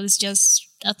 It was just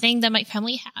a thing that my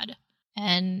family had.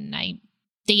 And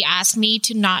they asked me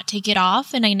to not take it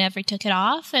off, and I never took it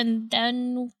off, and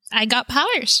then I got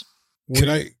powers.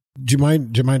 Do you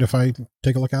mind if I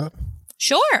take a look at it?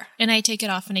 Sure. And I take it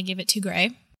off and I give it to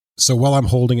Gray. So while I'm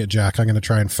holding it, Jack, I'm going to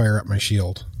try and fire up my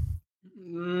shield.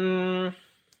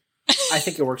 I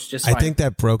think it works just fine. I think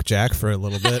that broke Jack for a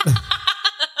little bit.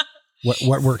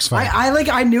 What works fine?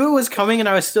 I knew it was coming, and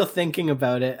I was still thinking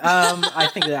about it.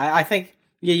 I think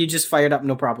you just fired up,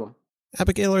 no problem.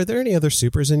 Abigail, are there any other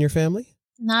supers in your family?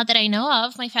 Not that I know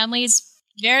of. My family is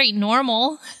very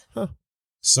normal. Huh.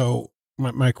 So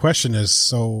my question is,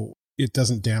 so it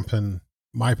doesn't dampen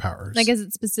my powers? Like, is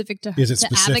it specific to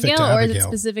Abigail, or is it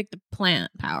specific to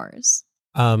plant powers?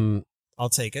 I'll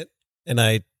take it, and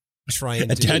I try and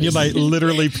Daniel and I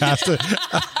literally passed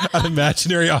an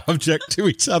imaginary object to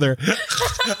each other.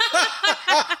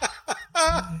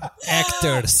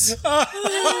 Actors.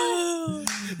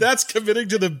 That's committing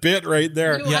to the bit right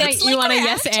there. You want a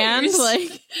yes and? It's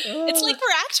like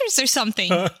we're actors or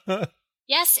something.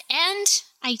 Yes, and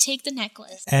I take the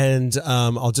necklace. And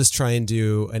I'll just try and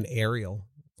do an aerial,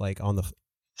 like on the...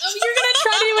 Oh, you're going to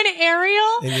try to do an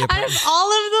aerial? Out of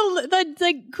all of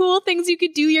the cool things you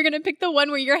could do, you're going to pick the one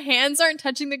where your hands aren't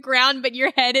touching the ground, but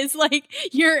your head is like,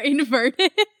 you're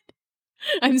inverted.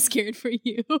 I'm scared for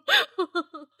you.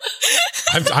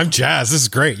 I'm jazzed. This is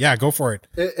great. Yeah, go for it.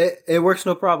 It works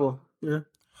no problem. Yeah.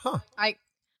 Huh.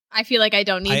 I feel like I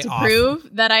don't need to prove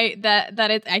that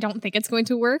I don't think it's going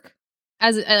to work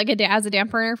as a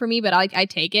dampener for me, but I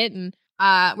take it. And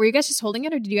were you guys just holding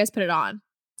it, or did you guys put it on?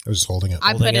 I was holding it.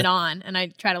 I put it on, and I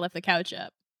try to lift the couch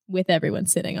up with everyone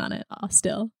sitting on it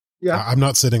still. Yeah, I'm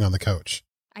not sitting on the couch.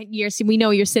 We know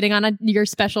you're sitting on your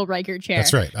special Riker chair.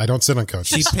 That's right. I don't sit on couches.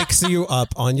 She picks you up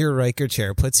on your Riker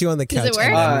chair, puts you on the couch,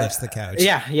 and then lifts the couch.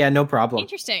 Yeah, no problem.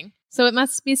 Interesting. So it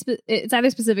must be. It's either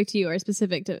specific to you or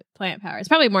specific to plant power. It's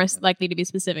probably more likely to be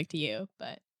specific to you,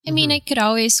 but. I mean, I could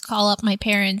always call up my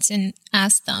parents and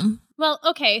ask them. Well,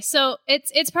 okay, so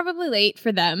it's probably late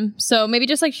for them, so maybe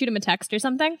just like shoot them a text or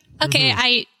something.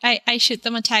 Okay, I shoot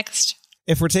them a text.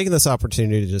 If we're taking this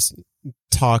opportunity to just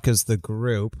talk as the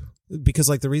group, because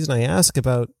like the reason I ask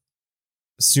about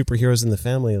superheroes in the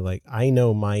family, like I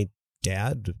know my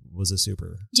dad was a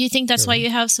super. Do you think that's why you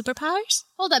have superpowers?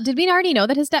 Hold up, did we already know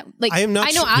that his dad? Like, I know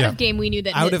out of game we knew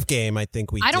that. Out of game, I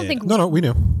think we. I don't think. No, we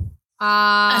knew.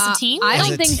 As a team? I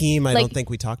don't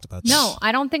think we talked about that. No,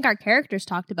 I don't think our characters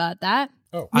talked about that.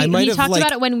 Oh, we talked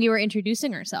about it when we were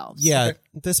introducing ourselves. Yeah, okay.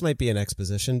 This might be an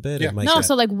exposition bit. Yeah.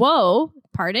 So like, whoa,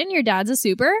 pardon, your dad's a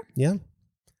super? Yeah.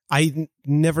 I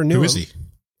never knew Who is he?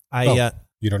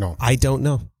 You don't know. I don't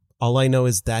know. All I know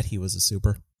is that he was a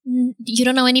super. You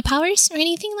don't know any powers or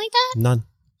anything like that? None.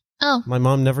 Oh. My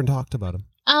mom never talked about him.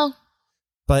 Oh.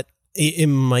 But it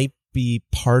might be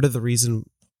part of the reason,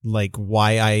 like,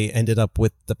 why I ended up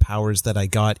with the powers that I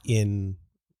got in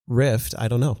Rift. I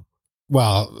don't know.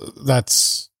 Well,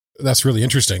 that's really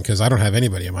interesting because I don't have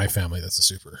anybody in my family that's a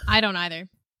super. I don't either.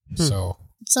 So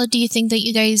do you think that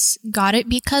you guys got it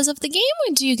because of the game,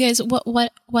 or do you guys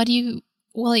what do you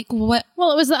like what?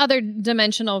 Well, it was the other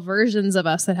dimensional versions of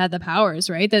us that had the powers,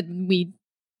 right? That we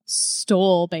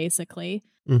stole, basically.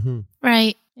 Mm-hmm.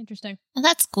 Right. Interesting. Well,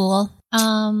 that's cool.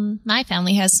 My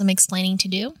family has some explaining to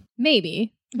do.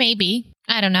 Maybe.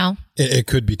 I don't know. it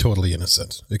could be totally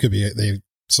innocent. It could be they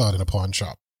saw it in a pawn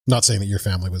shop. Not saying that your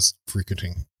family was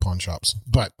frequenting pawn shops,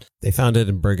 but They found it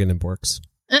in Bergen and Borks.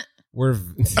 We're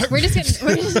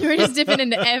just dipping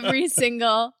into every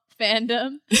single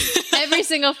fandom, every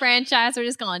single franchise. We're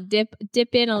just going to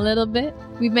dip in a little bit.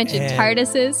 We've mentioned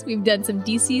TARDISes. We've done some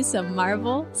DC, some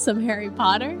Marvel, some Harry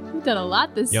Potter. We've done a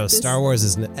lot. This Star Wars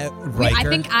is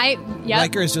Riker.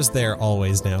 Riker is just there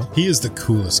always now. he is the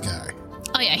coolest guy.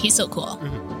 Oh yeah, he's so cool.